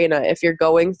 like Raina, if you're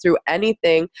going through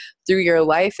anything through your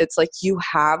life, it's like you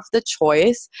have the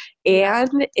choice,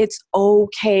 and it's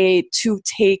okay to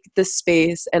take the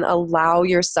space and allow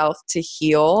yourself to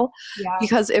heal.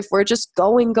 Because if we're just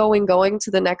going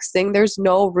to the next thing, there's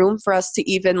no room for us to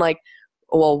even like,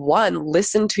 well, one,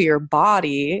 listen to your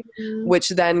body, which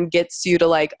then gets you to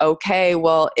like, okay,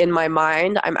 well, in my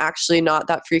mind, I'm actually not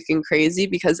that freaking crazy,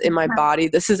 because in my body,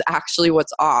 this is actually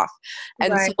what's off.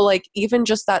 And so like, even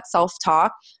just that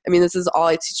self-talk, I mean, this is all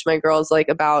I teach my girls like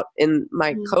about in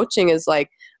my coaching is like,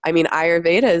 I mean,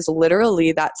 Ayurveda is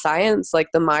literally that science, like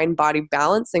the mind-body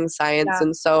balancing science.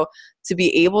 And so to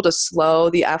be able to slow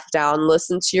the F down,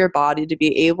 listen to your body, to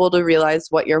be able to realize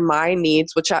what your mind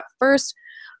needs, which at first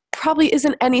probably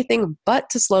isn't anything but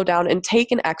to slow down and take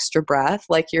an extra breath,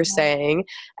 like you're saying.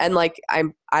 And like,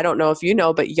 I don't know if you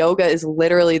know, but yoga is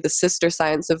literally the sister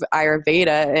science of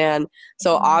Ayurveda. And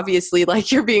so obviously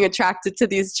like you're being attracted to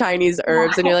these Chinese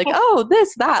herbs and you're like, oh,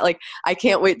 this, that, like, I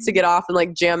can't wait to get off and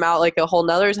like jam out like a whole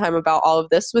nother time about all of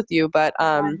this with you. But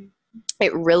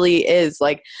it really is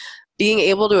like being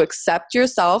able to accept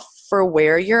yourself for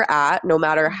where you're at, no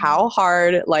matter how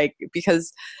hard, like,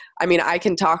 because I mean, I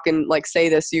can talk and like say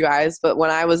this, you guys, but when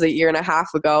I was a year and a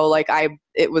half ago, like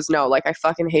it was no, like I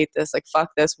fucking hate this, like fuck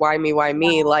this, why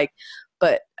me, like,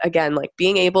 but again, like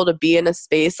being able to be in a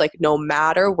space, like no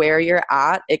matter where you're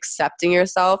at, accepting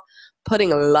yourself, putting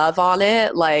love on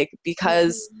it, like,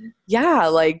 because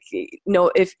like,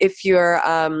 if you're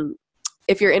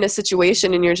in a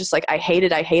situation and you're just like, I hate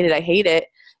it,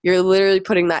 you're literally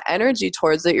putting that energy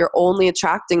towards it. You're only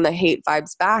attracting the hate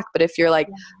vibes back. But if you're like,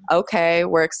 okay,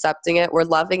 we're accepting it, we're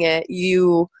loving it,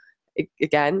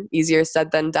 again, easier said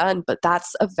than done, but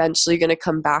that's eventually going to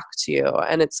come back to you,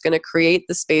 and it's going to create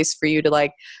the space for you to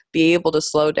like be able to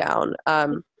slow down.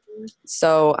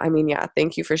 So, I mean, yeah,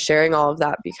 thank you for sharing all of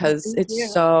that, because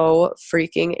it's so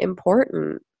freaking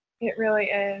important. It really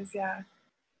is. Yeah.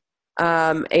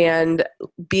 And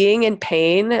being in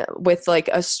pain with like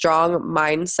a strong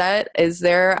mindset, is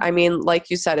there, I mean,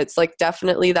 like you said, it's like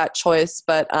definitely that choice,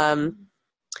 but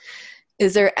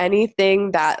is there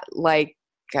anything that like,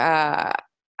 I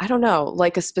don't know,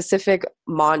 like a specific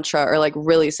mantra or like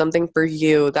really something for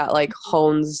you that like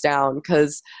hones down?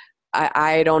 Because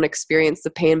I don't experience the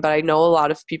pain, but I know a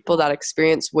lot of people that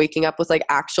experience waking up with like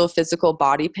actual physical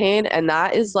body pain, and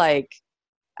that is like,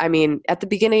 I mean, at the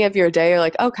beginning of your day, you're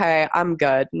like, okay, I'm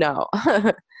good. No.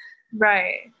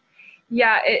 Right.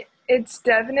 Yeah, it's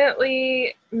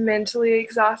definitely mentally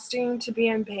exhausting to be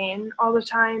in pain all the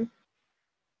time.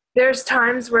 There's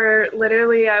times where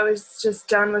literally I was just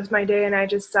done with my day and I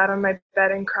just sat on my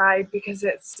bed and cried, because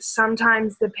it's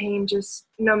sometimes the pain just,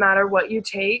 no matter what you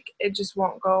take, it just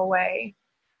won't go away.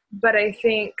 But I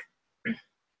think,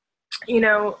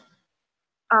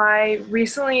 I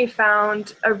recently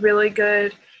found a really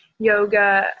good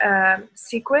yoga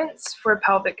sequence for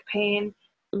pelvic pain.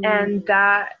 And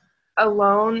that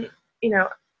alone,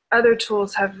 other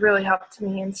tools have really helped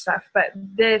me and stuff, but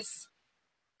this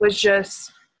was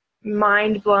just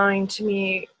mind-blowing to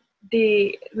me.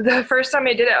 The first time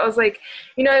I did it, I was like,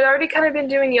 I'd already kind of been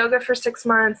doing yoga for 6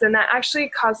 months, and that actually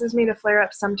causes me to flare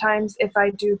up sometimes if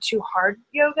I do too hard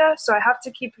yoga. So I have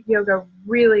to keep yoga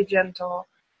really gentle.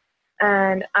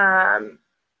 And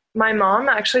my mom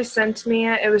actually sent me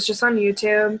it. It was just on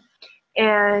YouTube.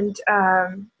 And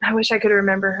I wish I could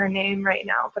remember her name right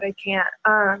now, but I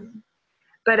can't.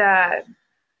 But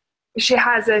she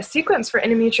has a sequence for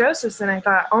endometriosis, and I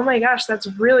thought, oh my gosh, that's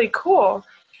really cool.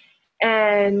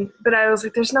 But I was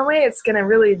like, there's no way it's going to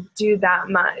really do that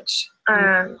much.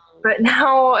 But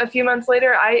now, a few months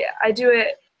later, I do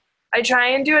it. I try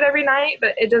and do it every night,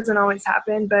 but it doesn't always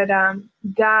happen. But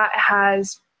that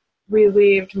has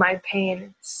relieved my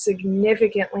pain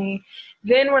significantly.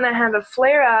 Then when I have a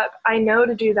flare-up, I know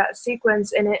to do that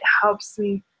sequence, and it helps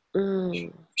me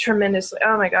tremendously.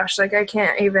 Oh my gosh, like I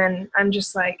can't even, I'm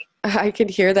just like, I can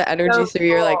hear the energy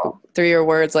through your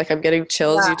words. Like I'm getting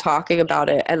chills you talking about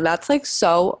it. And that's like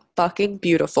so fucking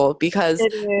beautiful, because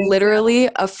literally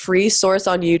a free source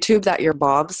on YouTube that your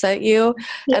mom sent you.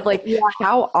 And like,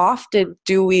 how often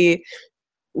do we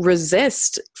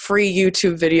resist free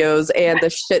YouTube videos and the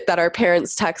shit that our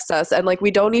parents text us, and like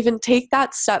we don't even take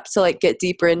that step to like get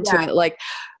deeper into it. Like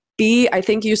I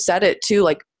think you said it too,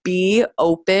 like be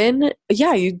open.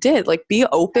 Yeah, you did. Like be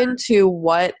open to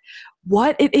what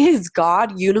it is,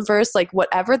 God, universe, like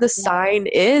whatever the sign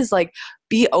is, like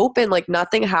be open. Like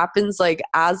nothing happens like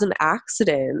as an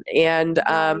accident. And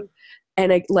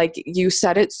like you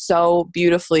said it so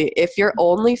beautifully. If you're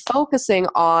only focusing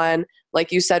on,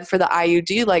 like you said for the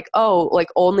IUD, like, oh, like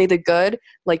only the good,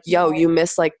 like, you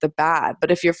miss like the bad.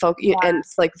 But if you're and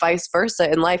it's like vice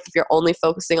versa in life, if you're only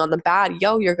focusing on the bad,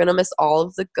 you're going to miss all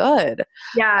of the good.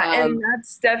 Yeah. And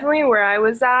that's definitely where I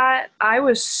was at. I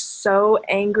was so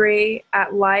angry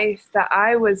at life that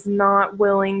I was not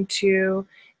willing to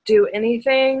do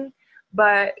anything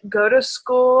but go to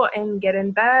school and get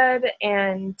in bed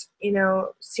and,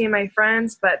 see my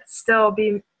friends, but still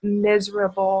be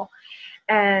miserable.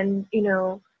 And,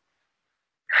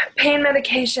 pain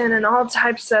medication and all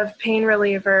types of pain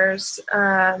relievers.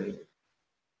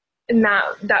 And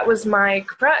that was my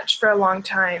crutch for a long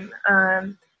time.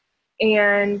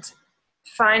 And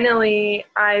finally,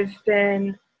 I've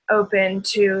been open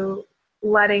to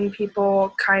letting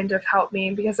people kind of help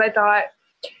me, because I thought,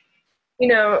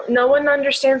 no one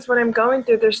understands what I'm going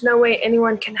through. There's no way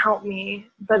anyone can help me.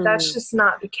 But that's just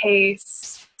not the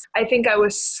case. I think I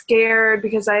was scared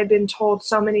because I had been told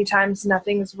so many times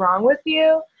nothing's wrong with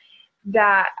you,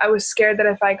 that I was scared that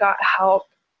if I got help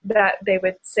that they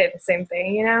would say the same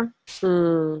thing,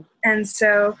 And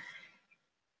so,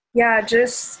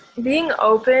 just being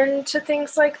open to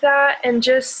things like that. And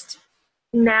just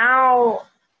now,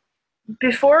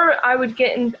 before I would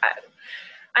get in,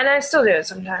 and I still do it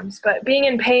sometimes, but being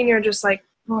in pain, you're just like,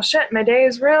 well, shit, my day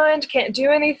is ruined, can't do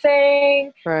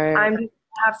anything. Right.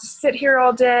 Have to sit here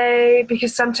all day,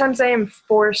 because sometimes I am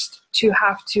forced to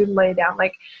have to lay down.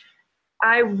 Like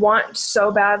I want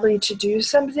so badly to do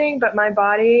something, but my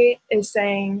body is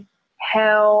saying,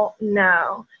 hell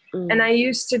no. And I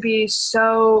used to be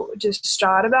so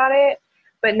distraught about it,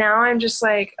 but now I'm just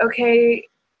like, okay,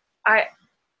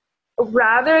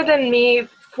 rather than me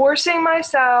forcing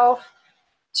myself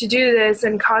to do this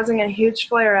and causing a huge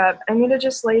flare up, I'm going to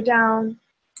just lay down,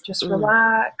 just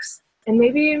relax, and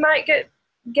maybe you might get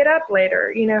up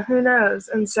later, who knows?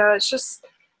 And so it's just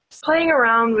playing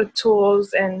around with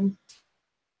tools and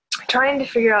trying to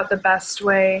figure out the best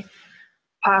way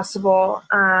possible.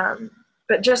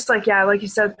 But just like you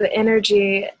said, the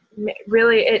energy,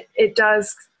 really, it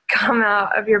does come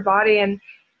out of your body, and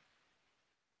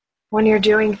when you're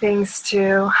doing things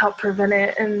to help prevent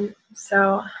it. And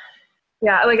so,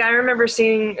 like I remember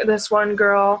seeing this one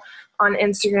girl on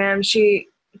Instagram. She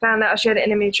found out she had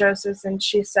endometriosis, and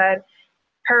she said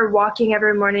her walking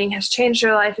every morning has changed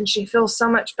her life and she feels so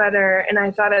much better. And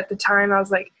I thought at the time, I was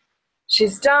like,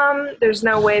 she's dumb. There's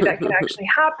no way that could actually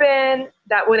happen.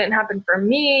 That wouldn't happen for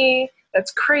me.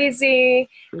 That's crazy.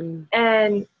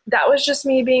 And that was just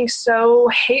me being so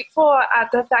hateful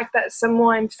at the fact that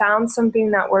someone found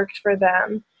something that worked for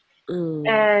them.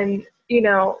 And,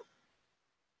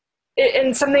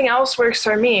 and something else works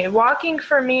for me. Walking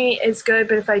for me is good,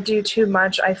 but if I do too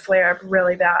much, I flare up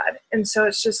really bad. And so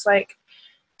it's just like,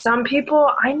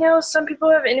 I know some people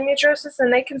have endometriosis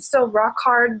and they can still rock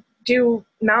hard, do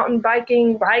mountain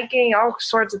biking, all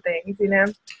sorts of things,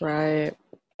 Right.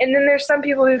 And then there's some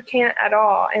people who can't at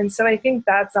all. And so I think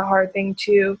that's a hard thing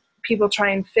too, people try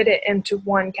and fit it into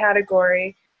one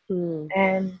category.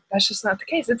 And that's just not the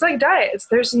case. It's like diets.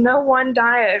 There's no one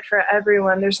diet for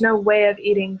everyone. There's no way of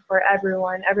eating for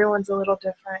everyone. Everyone's a little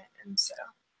different. And so.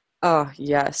 Oh,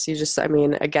 yes.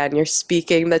 Again, you're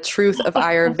speaking the truth of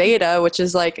Ayurveda, which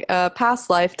is like past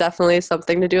life, definitely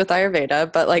something to do with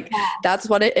Ayurveda. But like, that's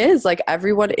what it is. Like,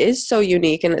 everyone is so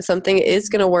unique, and something is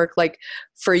going to work like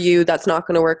for you that's not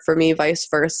going to work for me, vice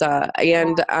versa.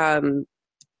 And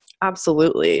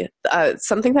absolutely.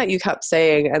 Something that you kept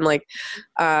saying, and like,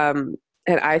 and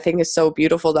I think is so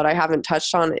beautiful that I haven't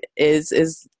touched on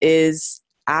is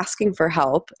asking for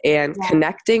help and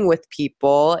connecting with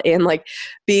people, and like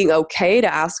being okay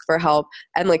to ask for help,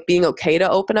 and like being okay to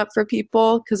open up for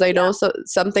people. Cause I know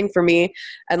something for me,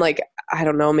 and like, I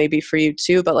don't know, maybe for you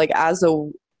too, but like as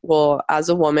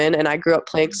a woman, and I grew up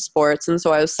playing sports, and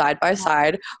so I was side by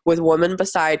side with women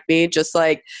beside me, just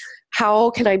like, how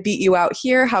can I beat you out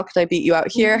here? How can I beat you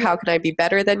out here? How can I be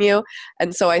better than you?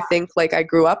 And so I think like I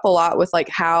grew up a lot with like,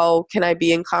 how can I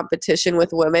be in competition with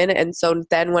women? And so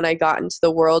then when I got into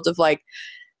the world of like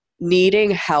needing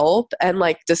help and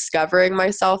like discovering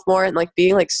myself more, and like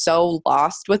being like so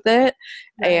lost with it,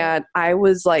 and I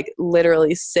was like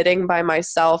literally sitting by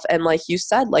myself, and like you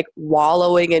said, like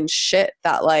wallowing in shit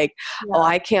that like, oh,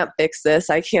 I can't fix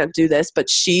this, I can't do this, but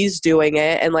she's doing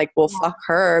it, and like, well, fuck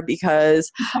her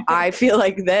because I feel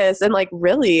like this, and like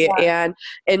really, and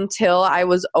until I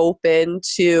was open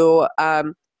to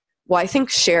well, I think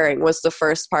sharing was the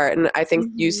first part, and I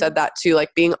think you said that too,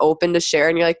 like being open to share,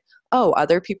 and you're like, oh,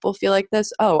 other people feel like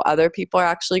this. Oh, other people are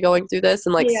actually going through this,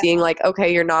 and like seeing like,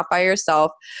 okay, you're not by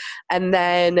yourself. And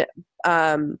then,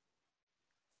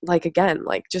 like, again,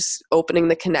 like just opening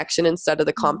the connection instead of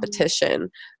the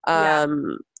competition.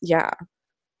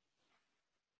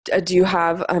 Do you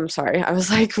have, I'm sorry, I was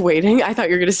like waiting. I thought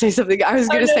you were going to say something. I was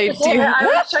going to say, do you? I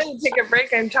was trying to take a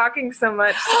break. I'm talking so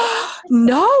much.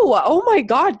 No. Oh my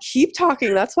God. Keep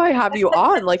talking. That's why I have you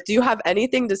on. Like, do you have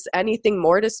anything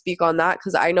more to speak on that?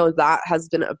 Cause I know that has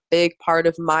been a big part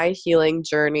of my healing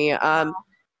journey.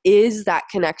 Is that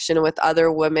connection with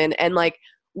other women, and like,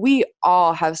 we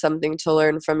all have something to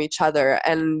learn from each other.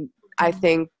 And I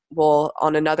think, well,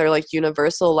 on another like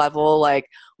universal level, like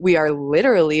we are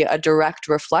literally a direct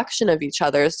reflection of each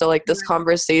other. So like this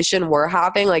conversation we're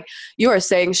having, like you are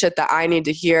saying shit that I need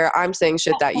to hear, I'm saying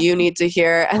shit that you need to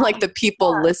hear, and like the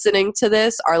people listening to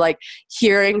this are like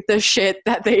hearing the shit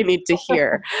that they need to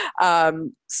hear.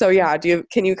 So yeah,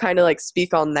 can you kind of like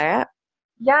speak on that?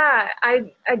 Yeah, I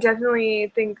definitely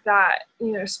think that,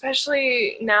 you know,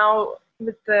 especially now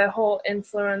with the whole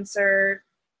influencer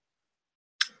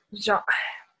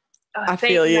I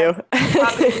feel you.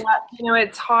 You know,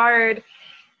 it's hard.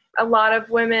 A lot of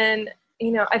women,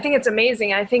 you know, I think it's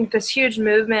amazing. I think this huge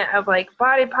movement of like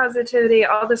body positivity,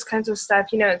 all this kinds of stuff,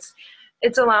 you know,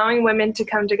 it's allowing women to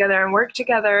come together and work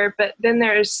together, but then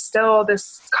there's still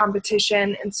this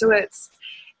competition. And so it's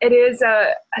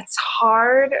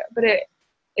hard, but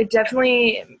it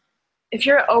definitely, if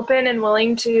you're open and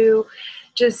willing to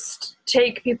just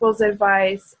take people's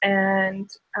advice and,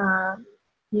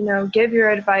 you know, give your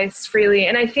advice freely.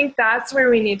 And I think that's where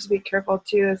we need to be careful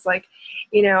too, is like,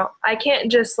 you know, I can't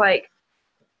just like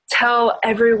tell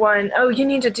everyone, oh, you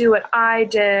need to do what I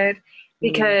did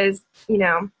because, you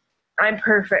know, I'm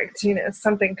perfect, you know,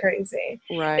 something crazy.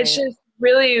 Right. It's just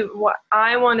really what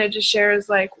I wanted to share is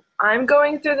like, I'm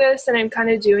going through this and I'm kind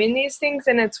of doing these things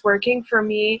and it's working for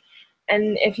me.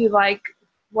 And if you like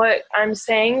what I'm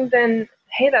saying, then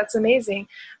hey, that's amazing.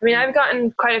 I mean, I've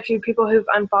gotten quite a few people who've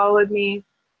unfollowed me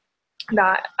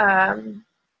that I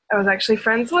was actually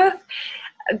friends with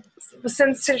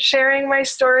since sharing my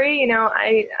story. You know,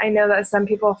 I know that some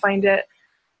people find it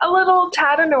a little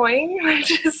tad annoying,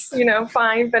 which is, you know,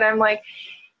 fine. But I'm like,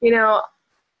 you know,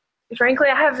 frankly,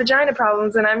 I have vagina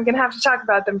problems and I'm going to have to talk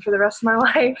about them for the rest of my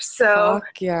life. So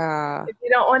fuck yeah. If you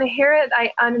don't want to hear it,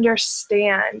 I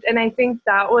understand. And I think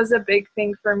that was a big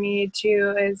thing for me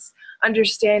too, is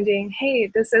understanding, hey,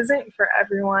 this isn't for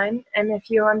everyone. And if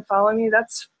you unfollow me,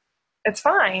 it's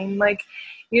fine. Like,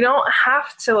 you don't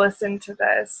have to listen to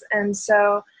this. And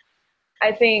so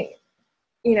I think,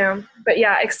 you know, but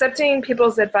yeah, accepting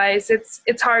people's advice,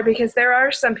 it's hard because there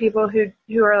are some people who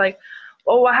are like,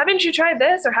 well, haven't you tried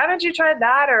this? Or haven't you tried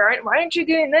that? Or why aren't you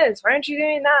doing this? Why aren't you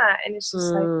doing that? And it's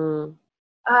just like,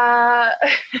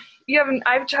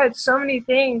 I've tried so many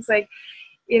things, like,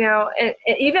 you know, and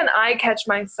even I catch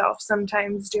myself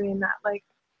sometimes doing that. Like,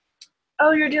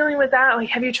 oh, you're dealing with that. Like,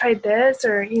 have you tried this?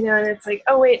 Or, you know, and it's like,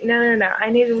 oh, wait, no. I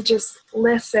need to just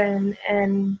listen.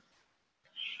 And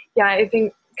yeah, I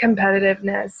think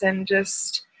competitiveness and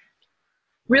just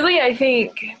really, I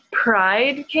think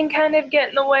pride can kind of get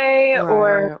in the way,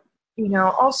 or,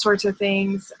 Right. all sorts of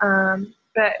things.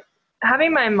 But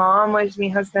having my mom with me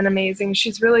has been amazing.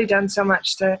 She's really done so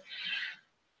much to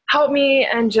help me,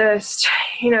 and just,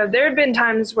 there have been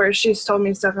times where she's told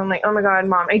me stuff. I'm like, oh my God,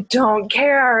 Mom, I don't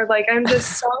care. Like, I'm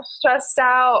just so stressed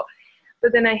out.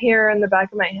 But then I hear her in the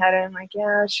back of my head, and I'm like,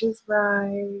 yeah, she's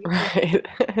right. Right.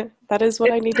 That is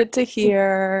what I needed to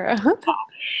hear.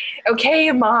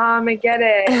 Okay, Mom, I get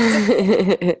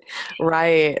it.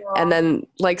 Right. And then,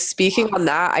 like, speaking on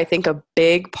that, I think a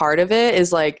big part of it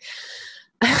is like,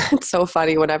 it's so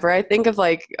funny whenever I think of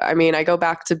like, I mean, I go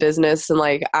back to business, and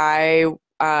like I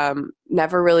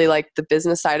never really liked the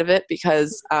business side of it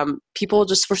because people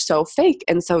just were so fake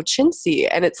and so chintzy.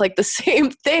 And it's like the same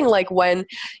thing, like when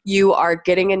you are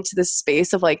getting into the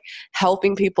space of like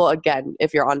helping people, again,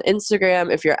 if you're on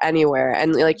Instagram, if you're anywhere,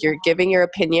 and like you're giving your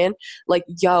opinion, like,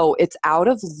 yo, it's out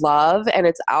of love and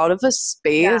it's out of a Yeah.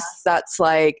 space that's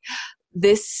like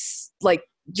this, like,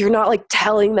 you're not like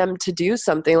telling them to do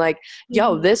something, like,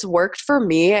 yo, Mhm. this worked for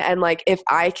me, and like if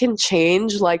I can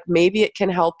change, like maybe it can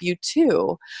help you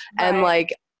too. And Right.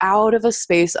 like out of a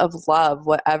space of love,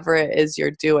 whatever it is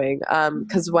you're doing.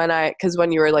 Because Mhm.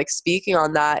 when you were like speaking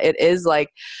on that, it is like,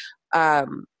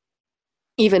 um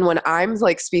even when I'm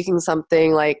like speaking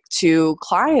something like to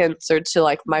clients or to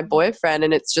like my boyfriend,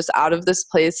 and it's just out of this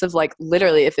place of like,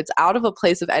 literally, if it's out of a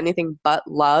place of anything but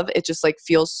love, it just like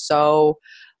feels so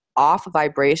off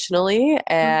vibrationally.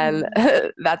 And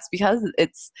Mhm. that's because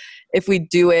it's, if we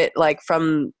do it like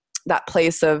from that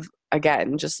place of,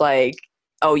 again, just like,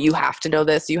 oh, you have to know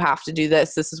this, you have to do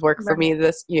this, this is work for Right. me,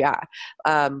 this, yeah,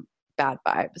 bad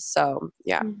vibes. So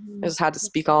yeah, I Mhm. just had to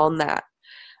speak on that.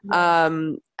 Yeah.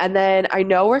 And then I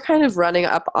know we're kind of running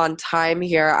up on time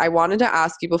here. I wanted to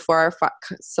ask you before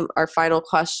our final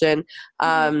question,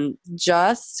 Mhm.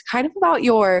 just kind of about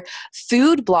your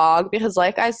food blog, because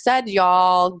like I said,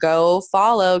 y'all go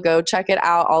follow, go check it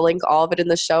out. I'll link all of it in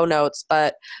the show notes.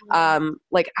 But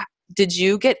like, did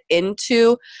you get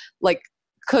into like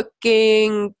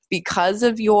cooking because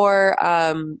of your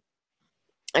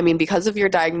because of your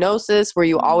diagnosis? Were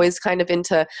you Mhm. always kind of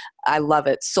into, I love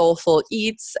it, soulful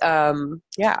eats?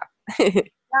 Yeah.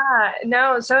 Yeah.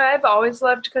 No, so I've always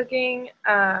loved cooking.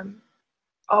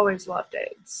 Always loved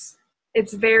it.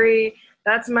 It's very,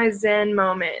 that's my zen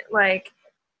moment. Like,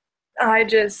 I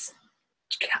just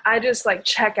I just like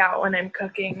check out when I'm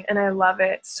cooking, and I love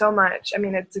it so much. I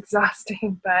mean, it's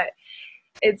exhausting, but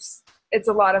it's it's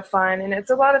a lot of fun, and it's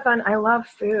a lot of fun. I love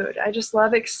food. I just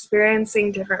love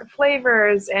experiencing different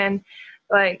flavors, and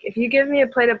like if you give me a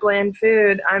plate of bland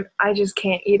food, I just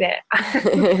can't eat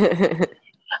it.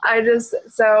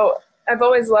 So I've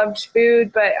always loved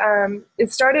food, but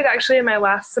it started actually in my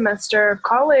last semester of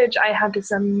college. I had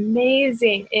this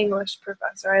amazing English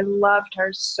professor. I loved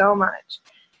her so much,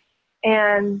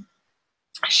 and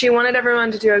she wanted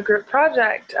everyone to do a group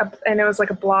project, and it was like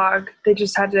a blog. They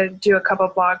just had to do a couple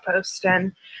blog posts,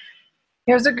 and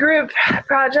it was a group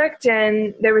project,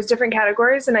 and there was different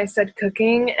categories, and I said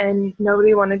cooking, and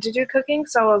nobody wanted to do cooking,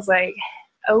 so I was like,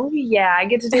 oh yeah, I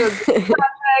get to do a group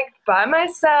project by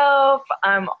myself.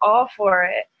 I'm all for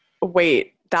it.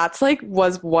 Wait, that's like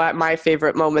was what my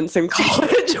favorite moments in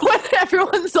college when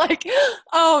everyone's like,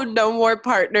 oh, no more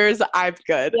partners, I'm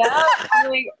good. Yeah,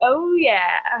 I'm like, oh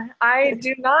yeah, I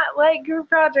do not like group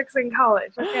projects in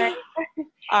college. Okay.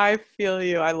 I feel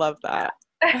you. I love that.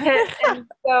 And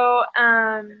so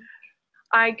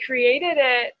I created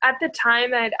it at the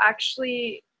time. I'd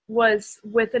actually was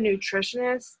with a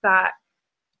nutritionist.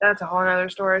 That's a whole nother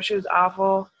story. She was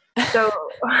awful. So,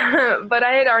 but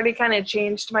I had already kind of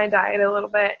changed my diet a little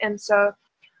bit, and so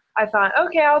I thought,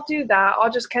 okay, I'll do that.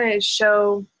 I'll just kind of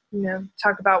show,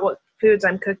 talk about what foods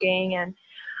I'm cooking, and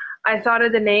I thought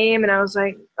of the name, and I was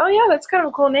like, oh yeah, that's kind of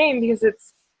a cool name because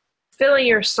it's filling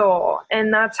your soul,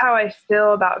 and that's how I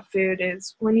feel about food.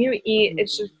 Is when you eat, it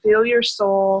should fill your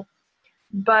soul,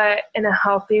 but in a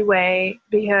healthy way.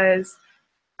 Because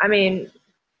I mean,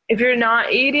 if you're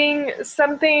not eating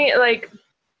something like,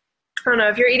 I don't know,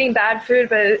 if you're eating bad food,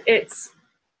 but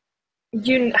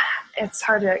you, it's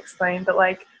hard to explain. But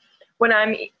like when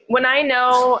I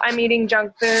know I'm eating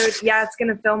junk food, yeah, it's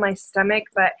gonna fill my stomach,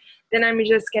 but then I'm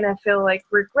just gonna feel like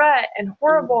regret and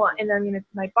horrible, and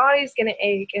my body's gonna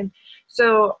ache. And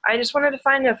so I just wanted to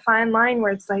find a fine line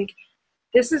where it's like,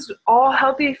 this is all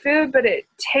healthy food, but it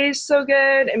tastes so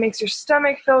good. It makes your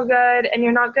stomach feel good, and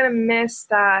you're not going to miss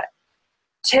that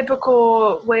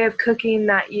typical way of cooking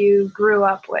that you grew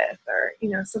up with, or,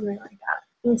 something like that.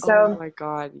 And Oh so, my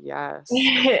God, yes.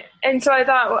 and so I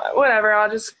thought, whatever, I'll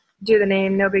just do the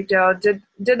name, no big deal.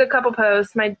 Did a couple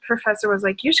posts. My professor was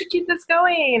like, you should keep this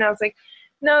going. And I was like,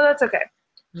 no, that's okay.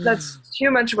 That's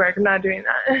too much work. I'm not doing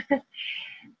that.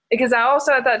 Because I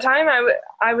also, at that time,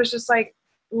 I was just like,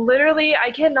 literally,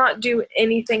 I cannot do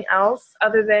anything else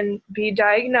other than be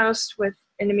diagnosed with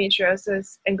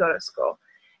endometriosis and go to school.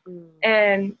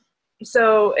 And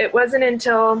so it wasn't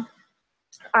until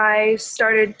I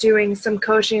started doing some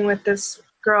coaching with this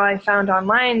girl I found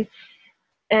online,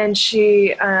 and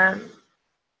she kind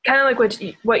of like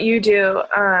what you do.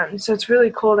 So it's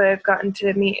really cool that I've gotten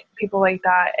to meet people like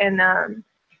that. And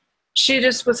she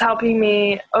just was helping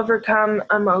me overcome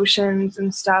emotions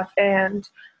and stuff. And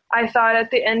I thought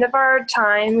at the end of our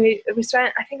time, we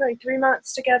spent, I think, like 3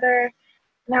 months together.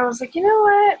 And I was like, you know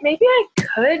what? Maybe I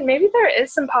could. Maybe there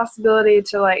is some possibility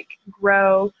to, like,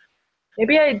 grow.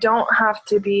 Maybe I don't have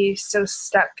to be so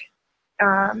stuck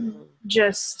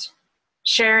just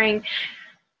sharing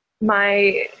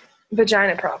my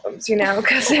vagina problems, you know,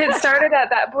 because it started at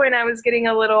that point. I was getting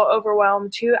a little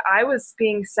overwhelmed too. I was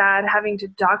being sad, having to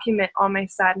document all my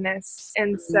sadness.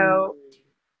 And so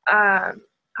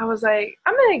I was like,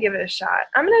 I'm going to give it a shot.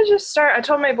 I'm going to just start. I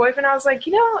told my boyfriend, I was like,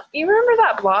 you know, you remember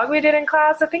that blog we did in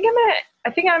class? I think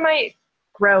I might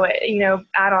grow it, you know,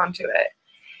 add on to it.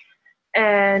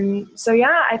 And so,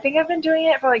 yeah, I think I've been doing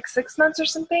it for like 6 months or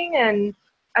something. And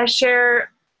I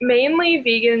share mainly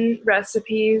vegan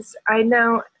recipes. I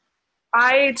know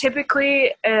I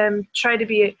typically try to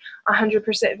be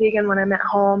 100% vegan when I'm at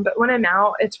home, but when I'm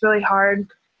out, it's really hard.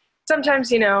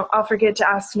 Sometimes, you know, I'll forget to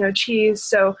ask no cheese.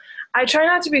 So I try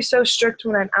not to be so strict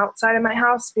when I'm outside of my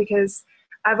house, because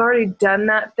I've already done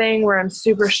that thing where I'm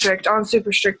super strict on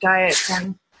super strict diets.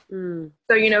 And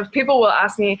so, you know, people will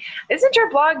ask me, isn't your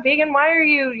blog vegan? Why are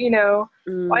you, you know,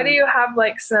 why do you have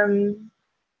like some,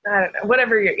 I don't know,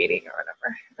 whatever you're eating or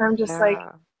whatever. And I'm just like,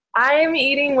 I'm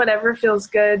eating whatever feels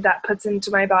good that puts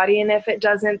into my body. And if it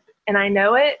doesn't, and I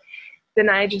know it, then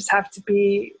I just have to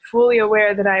be fully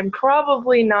aware that I'm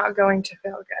probably not going to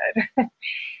feel good.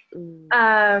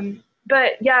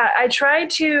 But yeah, I try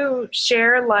to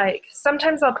share, like,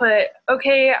 sometimes I'll put,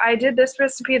 okay, I did this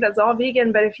recipe that's all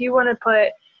vegan, but if you want to put,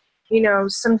 you know,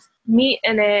 some meat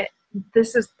in it,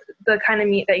 this is the kind of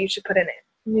meat that you should put in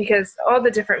it, because all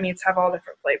the different meats have all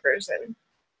different flavors.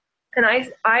 And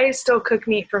I still cook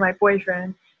meat for my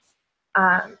boyfriend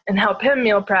and help him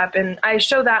meal prep. And I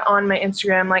show that on my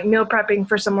Instagram, like meal prepping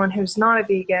for someone who's not a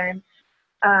vegan.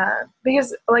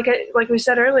 Because like we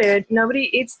said earlier, nobody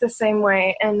eats the same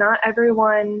way, and not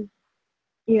everyone,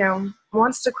 you know,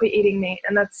 wants to quit eating meat,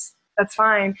 and that's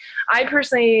fine. I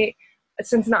personally,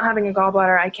 since not having a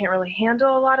gallbladder, I can't really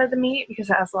handle a lot of the meat because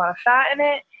it has a lot of fat in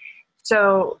it.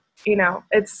 So, you know,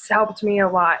 it's helped me a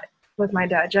lot with my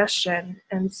digestion.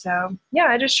 And so, yeah,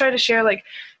 I just try to share like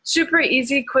super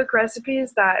easy, quick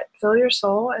recipes that fill your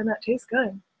soul and that taste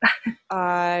good.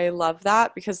 I love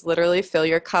that, because literally fill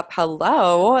your cup.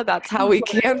 Hello. That's how we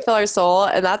can fill our soul.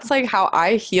 And that's like how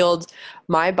I healed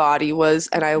my body was.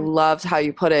 And I loved how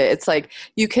you put it. It's like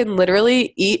you can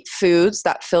literally eat foods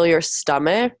that fill your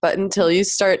stomach, but until you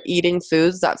start eating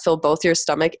foods that fill both your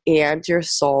stomach and your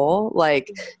soul,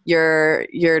 like you're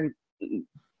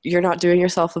not doing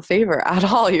yourself a favor at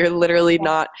all. You're literally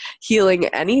not healing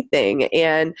anything.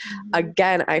 And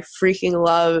again, I freaking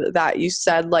love that you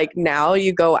said, like, now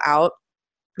you go out,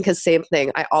 because same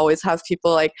thing. I always have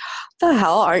people like, the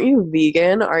hell, aren't you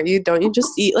vegan? Don't you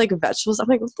just eat like vegetables? I'm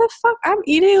like, what the fuck? I'm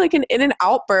eating like an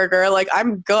In-N-Out burger. Like,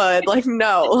 I'm good. Like,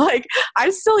 no, like I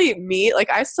still eat meat. Like,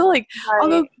 I still like, I'll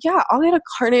get a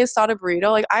carne asada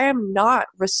burrito. Like, I am not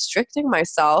restricting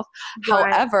myself.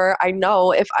 Right. However, I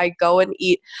know if I go and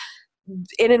eat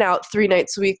In-N-Out 3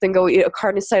 nights a week, then go eat a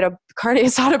carne asada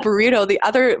burrito the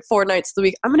other 4 nights of the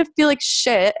week, I'm going to feel like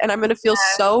shit, and I'm going to feel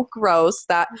so gross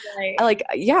that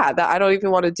that I don't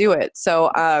even want to do it.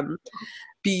 So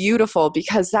beautiful,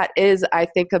 because that is, I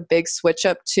think, a big switch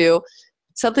up to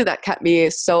something that kept me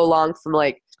so long from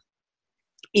like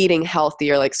eating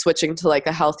healthy or like switching to like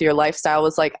a healthier lifestyle,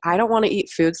 was like, I don't want to eat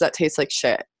foods that taste like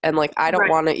shit. And like, I don't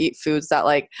want to eat foods that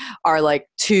like are like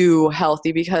too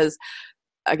healthy, because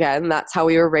again, that's how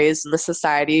we were raised in the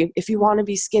society. If you want to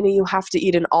be skinny, you have to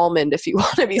eat an almond. If you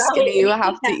want to be skinny, you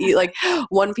have to eat like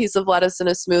 1 piece of lettuce in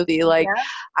a smoothie. Like,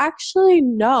 actually,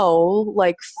 no,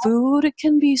 like food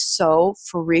can be so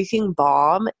freaking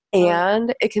bomb,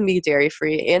 and it can be dairy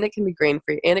free, and it can be grain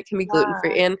free, and it can be gluten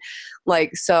free. And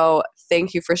like, so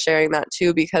thank you for sharing that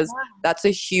too, because that's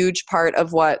a huge part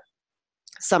of what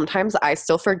sometimes I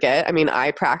still forget. I mean,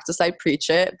 I practice, I preach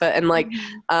it, but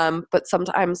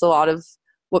sometimes a lot of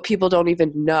what people don't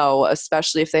even know,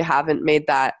 especially if they haven't made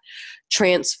that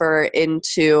transfer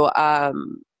into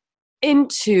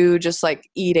into just like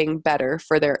eating better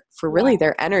for really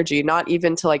their energy, not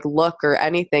even to like look or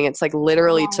anything. It's like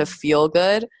literally to feel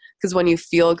good. Because when you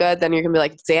feel good, then you're gonna be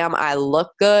like, damn, I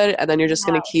look good, and then you're just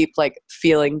gonna keep like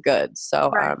feeling good.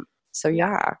 So so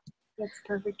yeah. That's a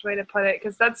perfect way to put it,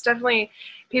 because that's definitely,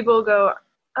 people go,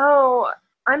 oh,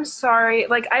 I'm sorry.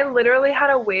 Like, I literally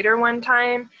had a waiter one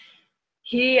time.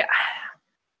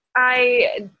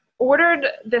 I ordered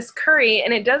this curry,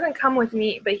 and it doesn't come with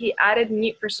meat, but he added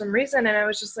meat for some reason, and I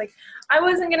was just like, I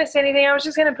wasn't going to say anything. I was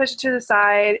just going to push it to the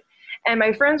side. And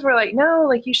my friends were like, no,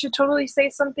 like, you should totally say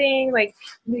something, like,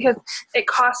 because it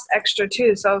costs extra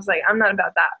too. So I was like, I'm not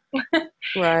about that.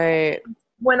 Right.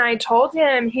 When I told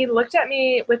him, he looked at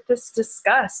me with this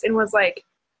disgust and was like,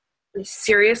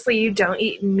 seriously, you don't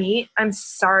eat meat? I'm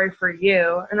sorry for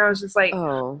you. And I was just like,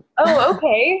 oh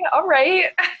okay, all right.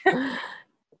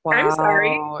 Wow. I'm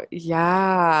sorry.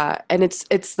 Yeah. And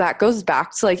it's that goes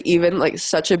back to like even like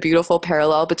such a beautiful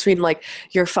parallel between like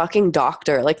your fucking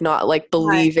doctor, like not like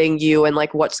believing you and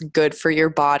like what's good for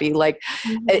your body. Like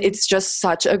it's just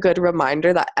such a good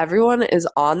reminder that everyone is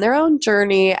on their own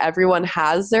journey. Everyone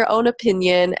has their own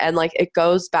opinion. And like it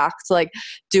goes back to like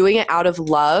doing it out of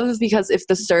love, because if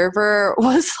the server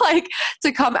was like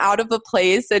to come out of a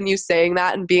place and you saying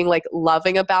that and being like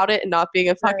loving about it and not being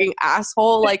a fucking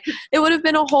asshole, like it would have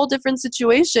been a whole different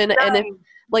situation. And if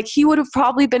like he would have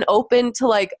probably been open to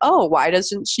like, oh, why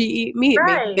doesn't she eat meat?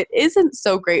 Maybe it isn't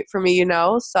so great for me, you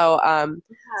know? So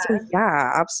so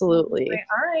yeah, absolutely. Like,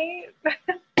 all right.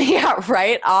 Yeah,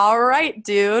 right. All right,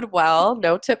 dude. Well,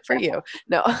 no tip for you.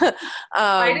 No.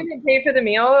 I didn't pay for the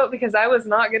meal because I was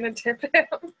not going to tip him.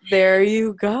 There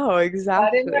you go.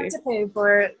 Exactly. I didn't have to pay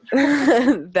for it.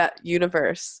 That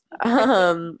universe.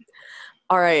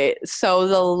 All right. So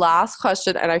the last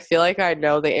question, and I feel like I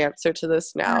know the answer to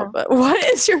this now, but what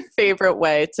is your favorite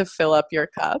way to fill up your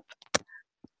cup?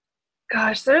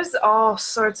 Gosh, there's all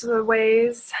sorts of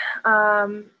ways.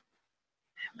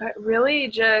 But really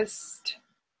just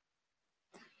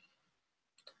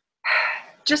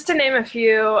to name a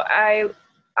few,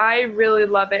 I really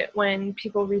love it when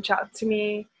people reach out to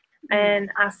me and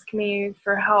ask me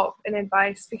for help and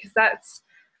advice, because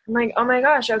I'm like, oh my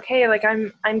gosh, okay, like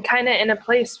I'm kind of in a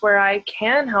place where I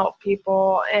can help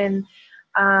people, and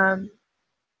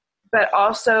but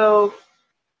also,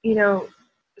 you know,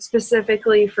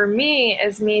 specifically for me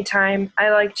as me time,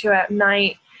 I like to at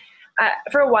night.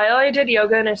 For a while, I did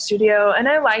yoga in a studio, and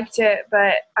I liked it,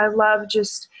 but I love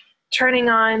just turning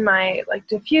on my like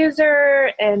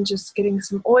diffuser and just getting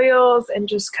some oils and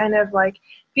just kind of like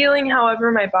feeling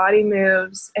however my body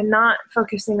moves, and not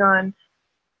focusing on,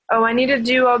 oh, I need to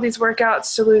do all these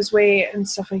workouts to lose weight and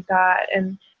stuff like that.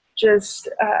 And just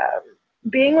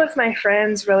being with my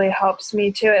friends really helps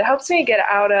me too. It helps me get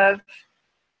out of,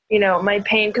 you know, my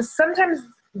pain, because sometimes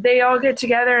they all get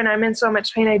together and I'm in so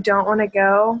much pain I don't want to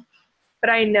go. But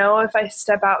I know if I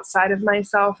step outside of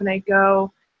myself and I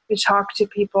go to talk to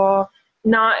people,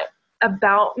 not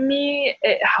about me,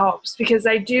 it helps, because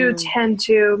I do tend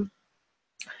to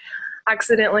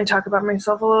accidentally talk about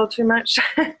myself a little too much.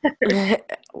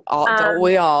 Don't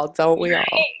we all?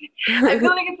 I feel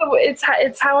like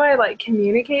it's how I like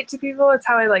communicate to people. It's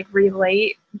how I like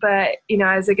relate. But, you know,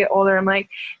 as I get older, I'm like,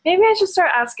 maybe I should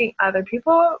start asking other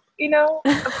people, you know.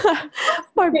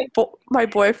 My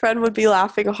boyfriend would be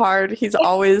laughing hard. He's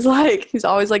always like,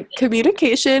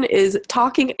 communication is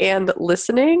talking and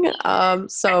listening.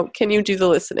 So can you do the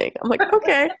listening? I'm like,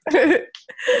 okay.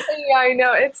 Yeah, I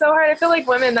know. It's so hard. I feel like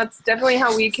women, that's definitely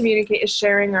how we communicate, is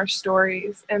sharing our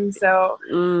stories. And so,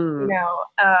 you know,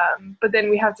 but then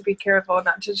we have to be careful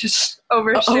not to just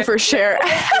overshare.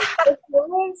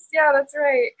 Yeah, that's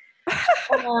right.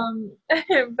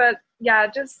 But yeah,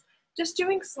 just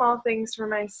doing small things for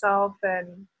myself.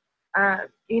 And,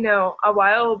 you know, a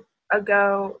while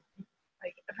ago,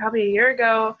 like probably a year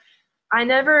ago, I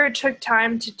never took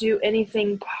time to do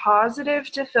anything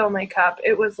positive to fill my cup.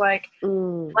 It was like,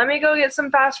 let me go get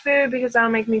some fast food because that'll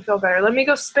make me feel better. Let me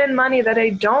go spend money that I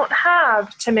don't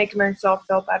have to make myself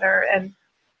feel better. And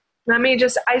let me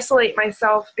just isolate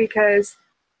myself because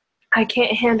I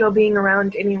can't handle being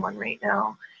around anyone right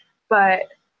now. But,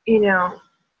 you know,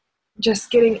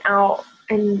 just getting out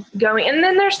and going. And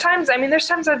then there's times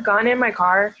I've gone in my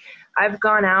car, I've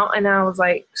gone out and I was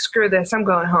like, screw this, I'm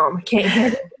going home. I can't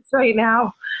handle this right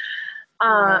now.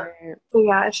 But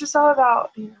yeah, it's just all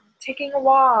about, you know, taking a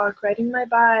walk, riding my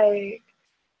bike,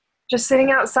 just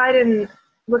sitting outside and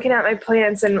looking at my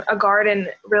plants. And a garden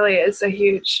really is a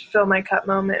huge fill my cup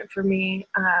moment for me.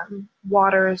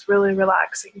 Water is really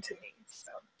relaxing to me.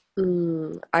 So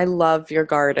I love your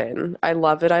garden. I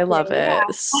love it. I love Yeah.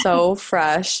 it. So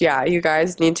fresh. Yeah, you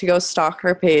guys need to go stalk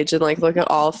her page and like look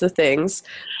at all of the things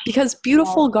because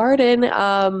beautiful garden,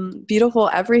 beautiful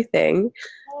everything.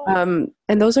 And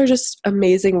those are just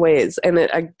amazing ways. And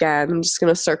it, again, I'm just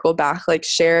going to circle back, like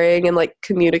sharing and like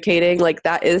communicating. Like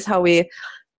that is how we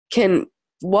can,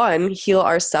 one, heal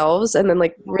ourselves and then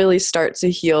like really start to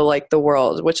heal like the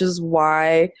world, which is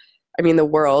why, I mean, the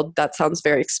world, that sounds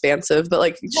very expansive, but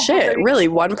like shit, really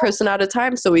one person at a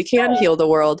time so we can heal the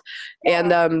world.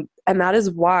 And that is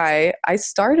why I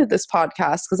started this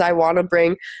podcast, because I want to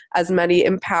bring as many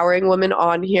empowering women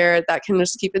on here that can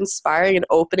just keep inspiring and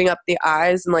opening up the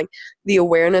eyes and like the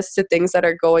awareness to things that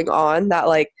are going on that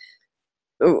like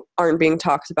aren't being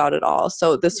talked about at all.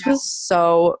 So this was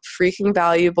so freaking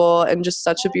valuable and just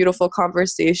such a beautiful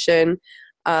conversation.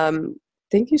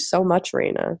 Thank you so much,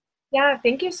 Raina. Yeah,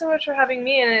 thank you so much for having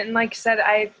me. And like I said,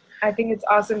 I think it's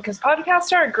awesome because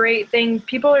podcasts are a great thing.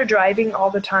 People are driving all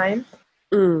the time.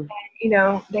 And, you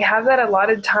know, they have that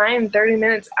allotted time, 30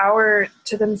 minutes, hour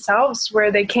to themselves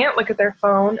where they can't look at their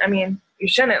phone. I mean, you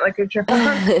shouldn't look at your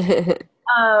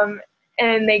phone.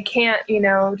 And they can't, you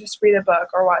know, just read a book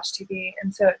or watch TV.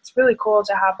 And so it's really cool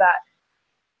to have that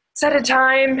set a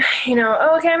time, you know,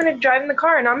 oh, okay, I'm going to drive in the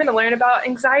car and I'm going to learn about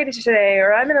anxiety today,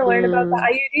 or I'm going to learn about the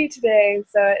IUD today.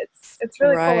 So it's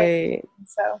really cool.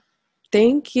 So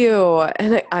thank you.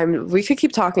 And we could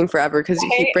keep talking forever because you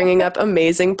keep bringing up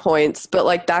amazing points, but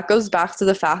like that goes back to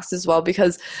the facts as well,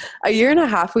 because a year and a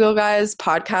half ago, guys,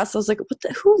 podcasts, I was like,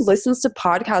 who listens to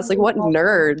podcasts? Like what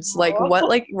nerds? Like what,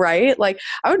 like, right? Like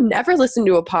I would never listen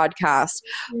to a podcast,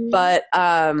 but,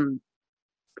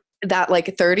 that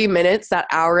like 30 minutes, that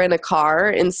hour in a car,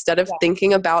 instead of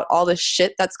thinking about all the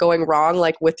shit that's going wrong,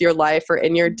 like with your life or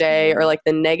in your day, or like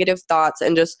the negative thoughts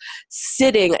and just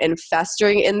sitting and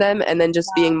festering in them and then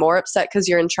just being more upset because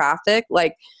you're in traffic,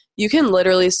 like you can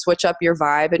literally switch up your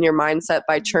vibe and your mindset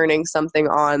by turning something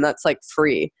on that's like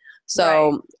free.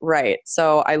 So,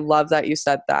 So I love that you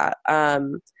said that.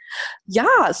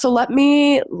 Yeah, so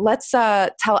let's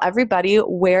tell everybody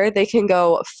where they can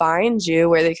go find you,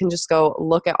 where they can just go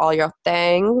look at all your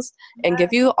things and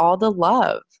give you all the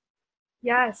love.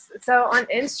 Yes, so on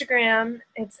Instagram,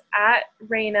 it's at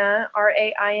Raina,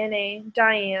 Raina,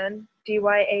 Diane,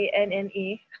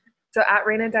 Dyanne. So at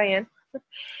Raina Diane.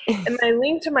 And my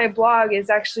link to my blog is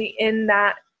actually in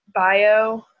that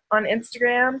bio on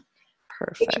Instagram.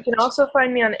 Perfect. But you can also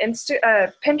find me on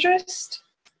Pinterest,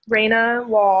 Raina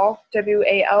Wall,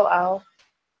 Wall.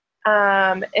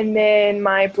 And then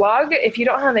my blog, if you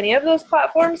don't have any of those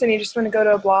platforms and you just want to go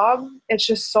to a blog, it's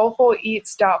just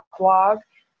soulfuleats.blog.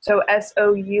 So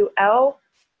SOUL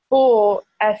full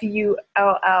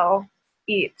FULL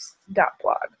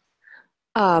eats.blog.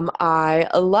 I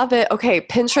love it. Okay,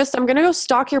 Pinterest. I'm gonna go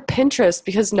stalk your Pinterest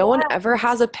because no one ever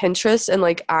has a Pinterest, and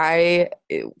like I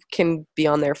can be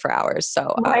on there for hours.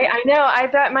 So I know. I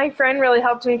thought my friend really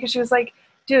helped me because she was like,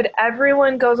 dude,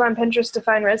 everyone goes on Pinterest to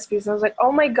find recipes. And I was like,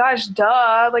 oh my gosh,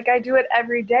 duh. Like I do it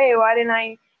every day. Why didn't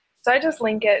I? So I just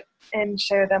link it and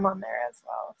share them on there as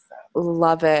well. So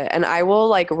love it. And I will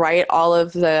like write all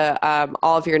of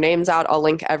your names out. I'll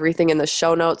link everything in the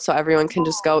show notes so everyone can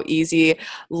just go easy,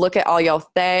 look at all your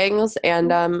things.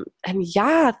 And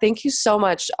yeah, thank you so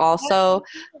much. Also,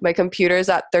 my computer's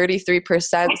at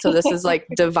 33%. So this is like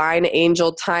divine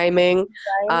angel timing.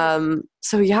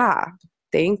 So yeah.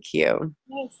 Thank you.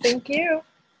 Yes, thank you.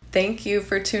 Thank you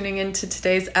for tuning in to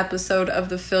today's episode of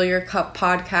the Fill Your Cup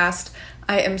podcast.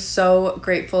 I am so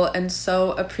grateful and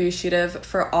so appreciative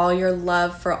for all your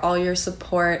love, for all your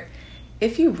support.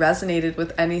 If you resonated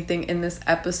with anything in this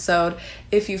episode,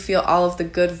 if you feel all of the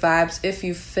good vibes, if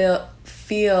you feel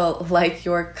like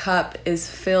your cup is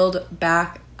filled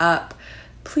back up,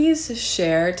 please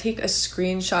share, take a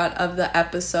screenshot of the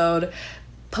episode,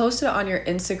 post it on your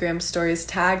Instagram stories,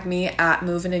 tag me at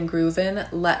Movin' and Groovin'.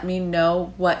 Let me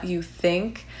know what you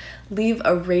think. Leave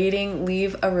a rating,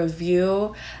 leave a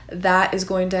review. That is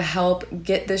going to help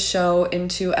get the show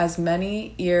into as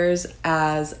many ears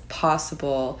as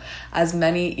possible, as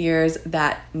many ears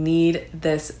that need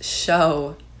this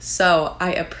show. So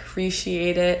I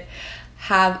appreciate it.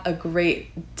 Have a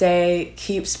great day.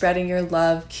 Keep spreading your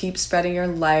love, keep spreading your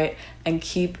light, and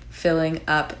keep filling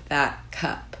up that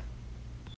cup.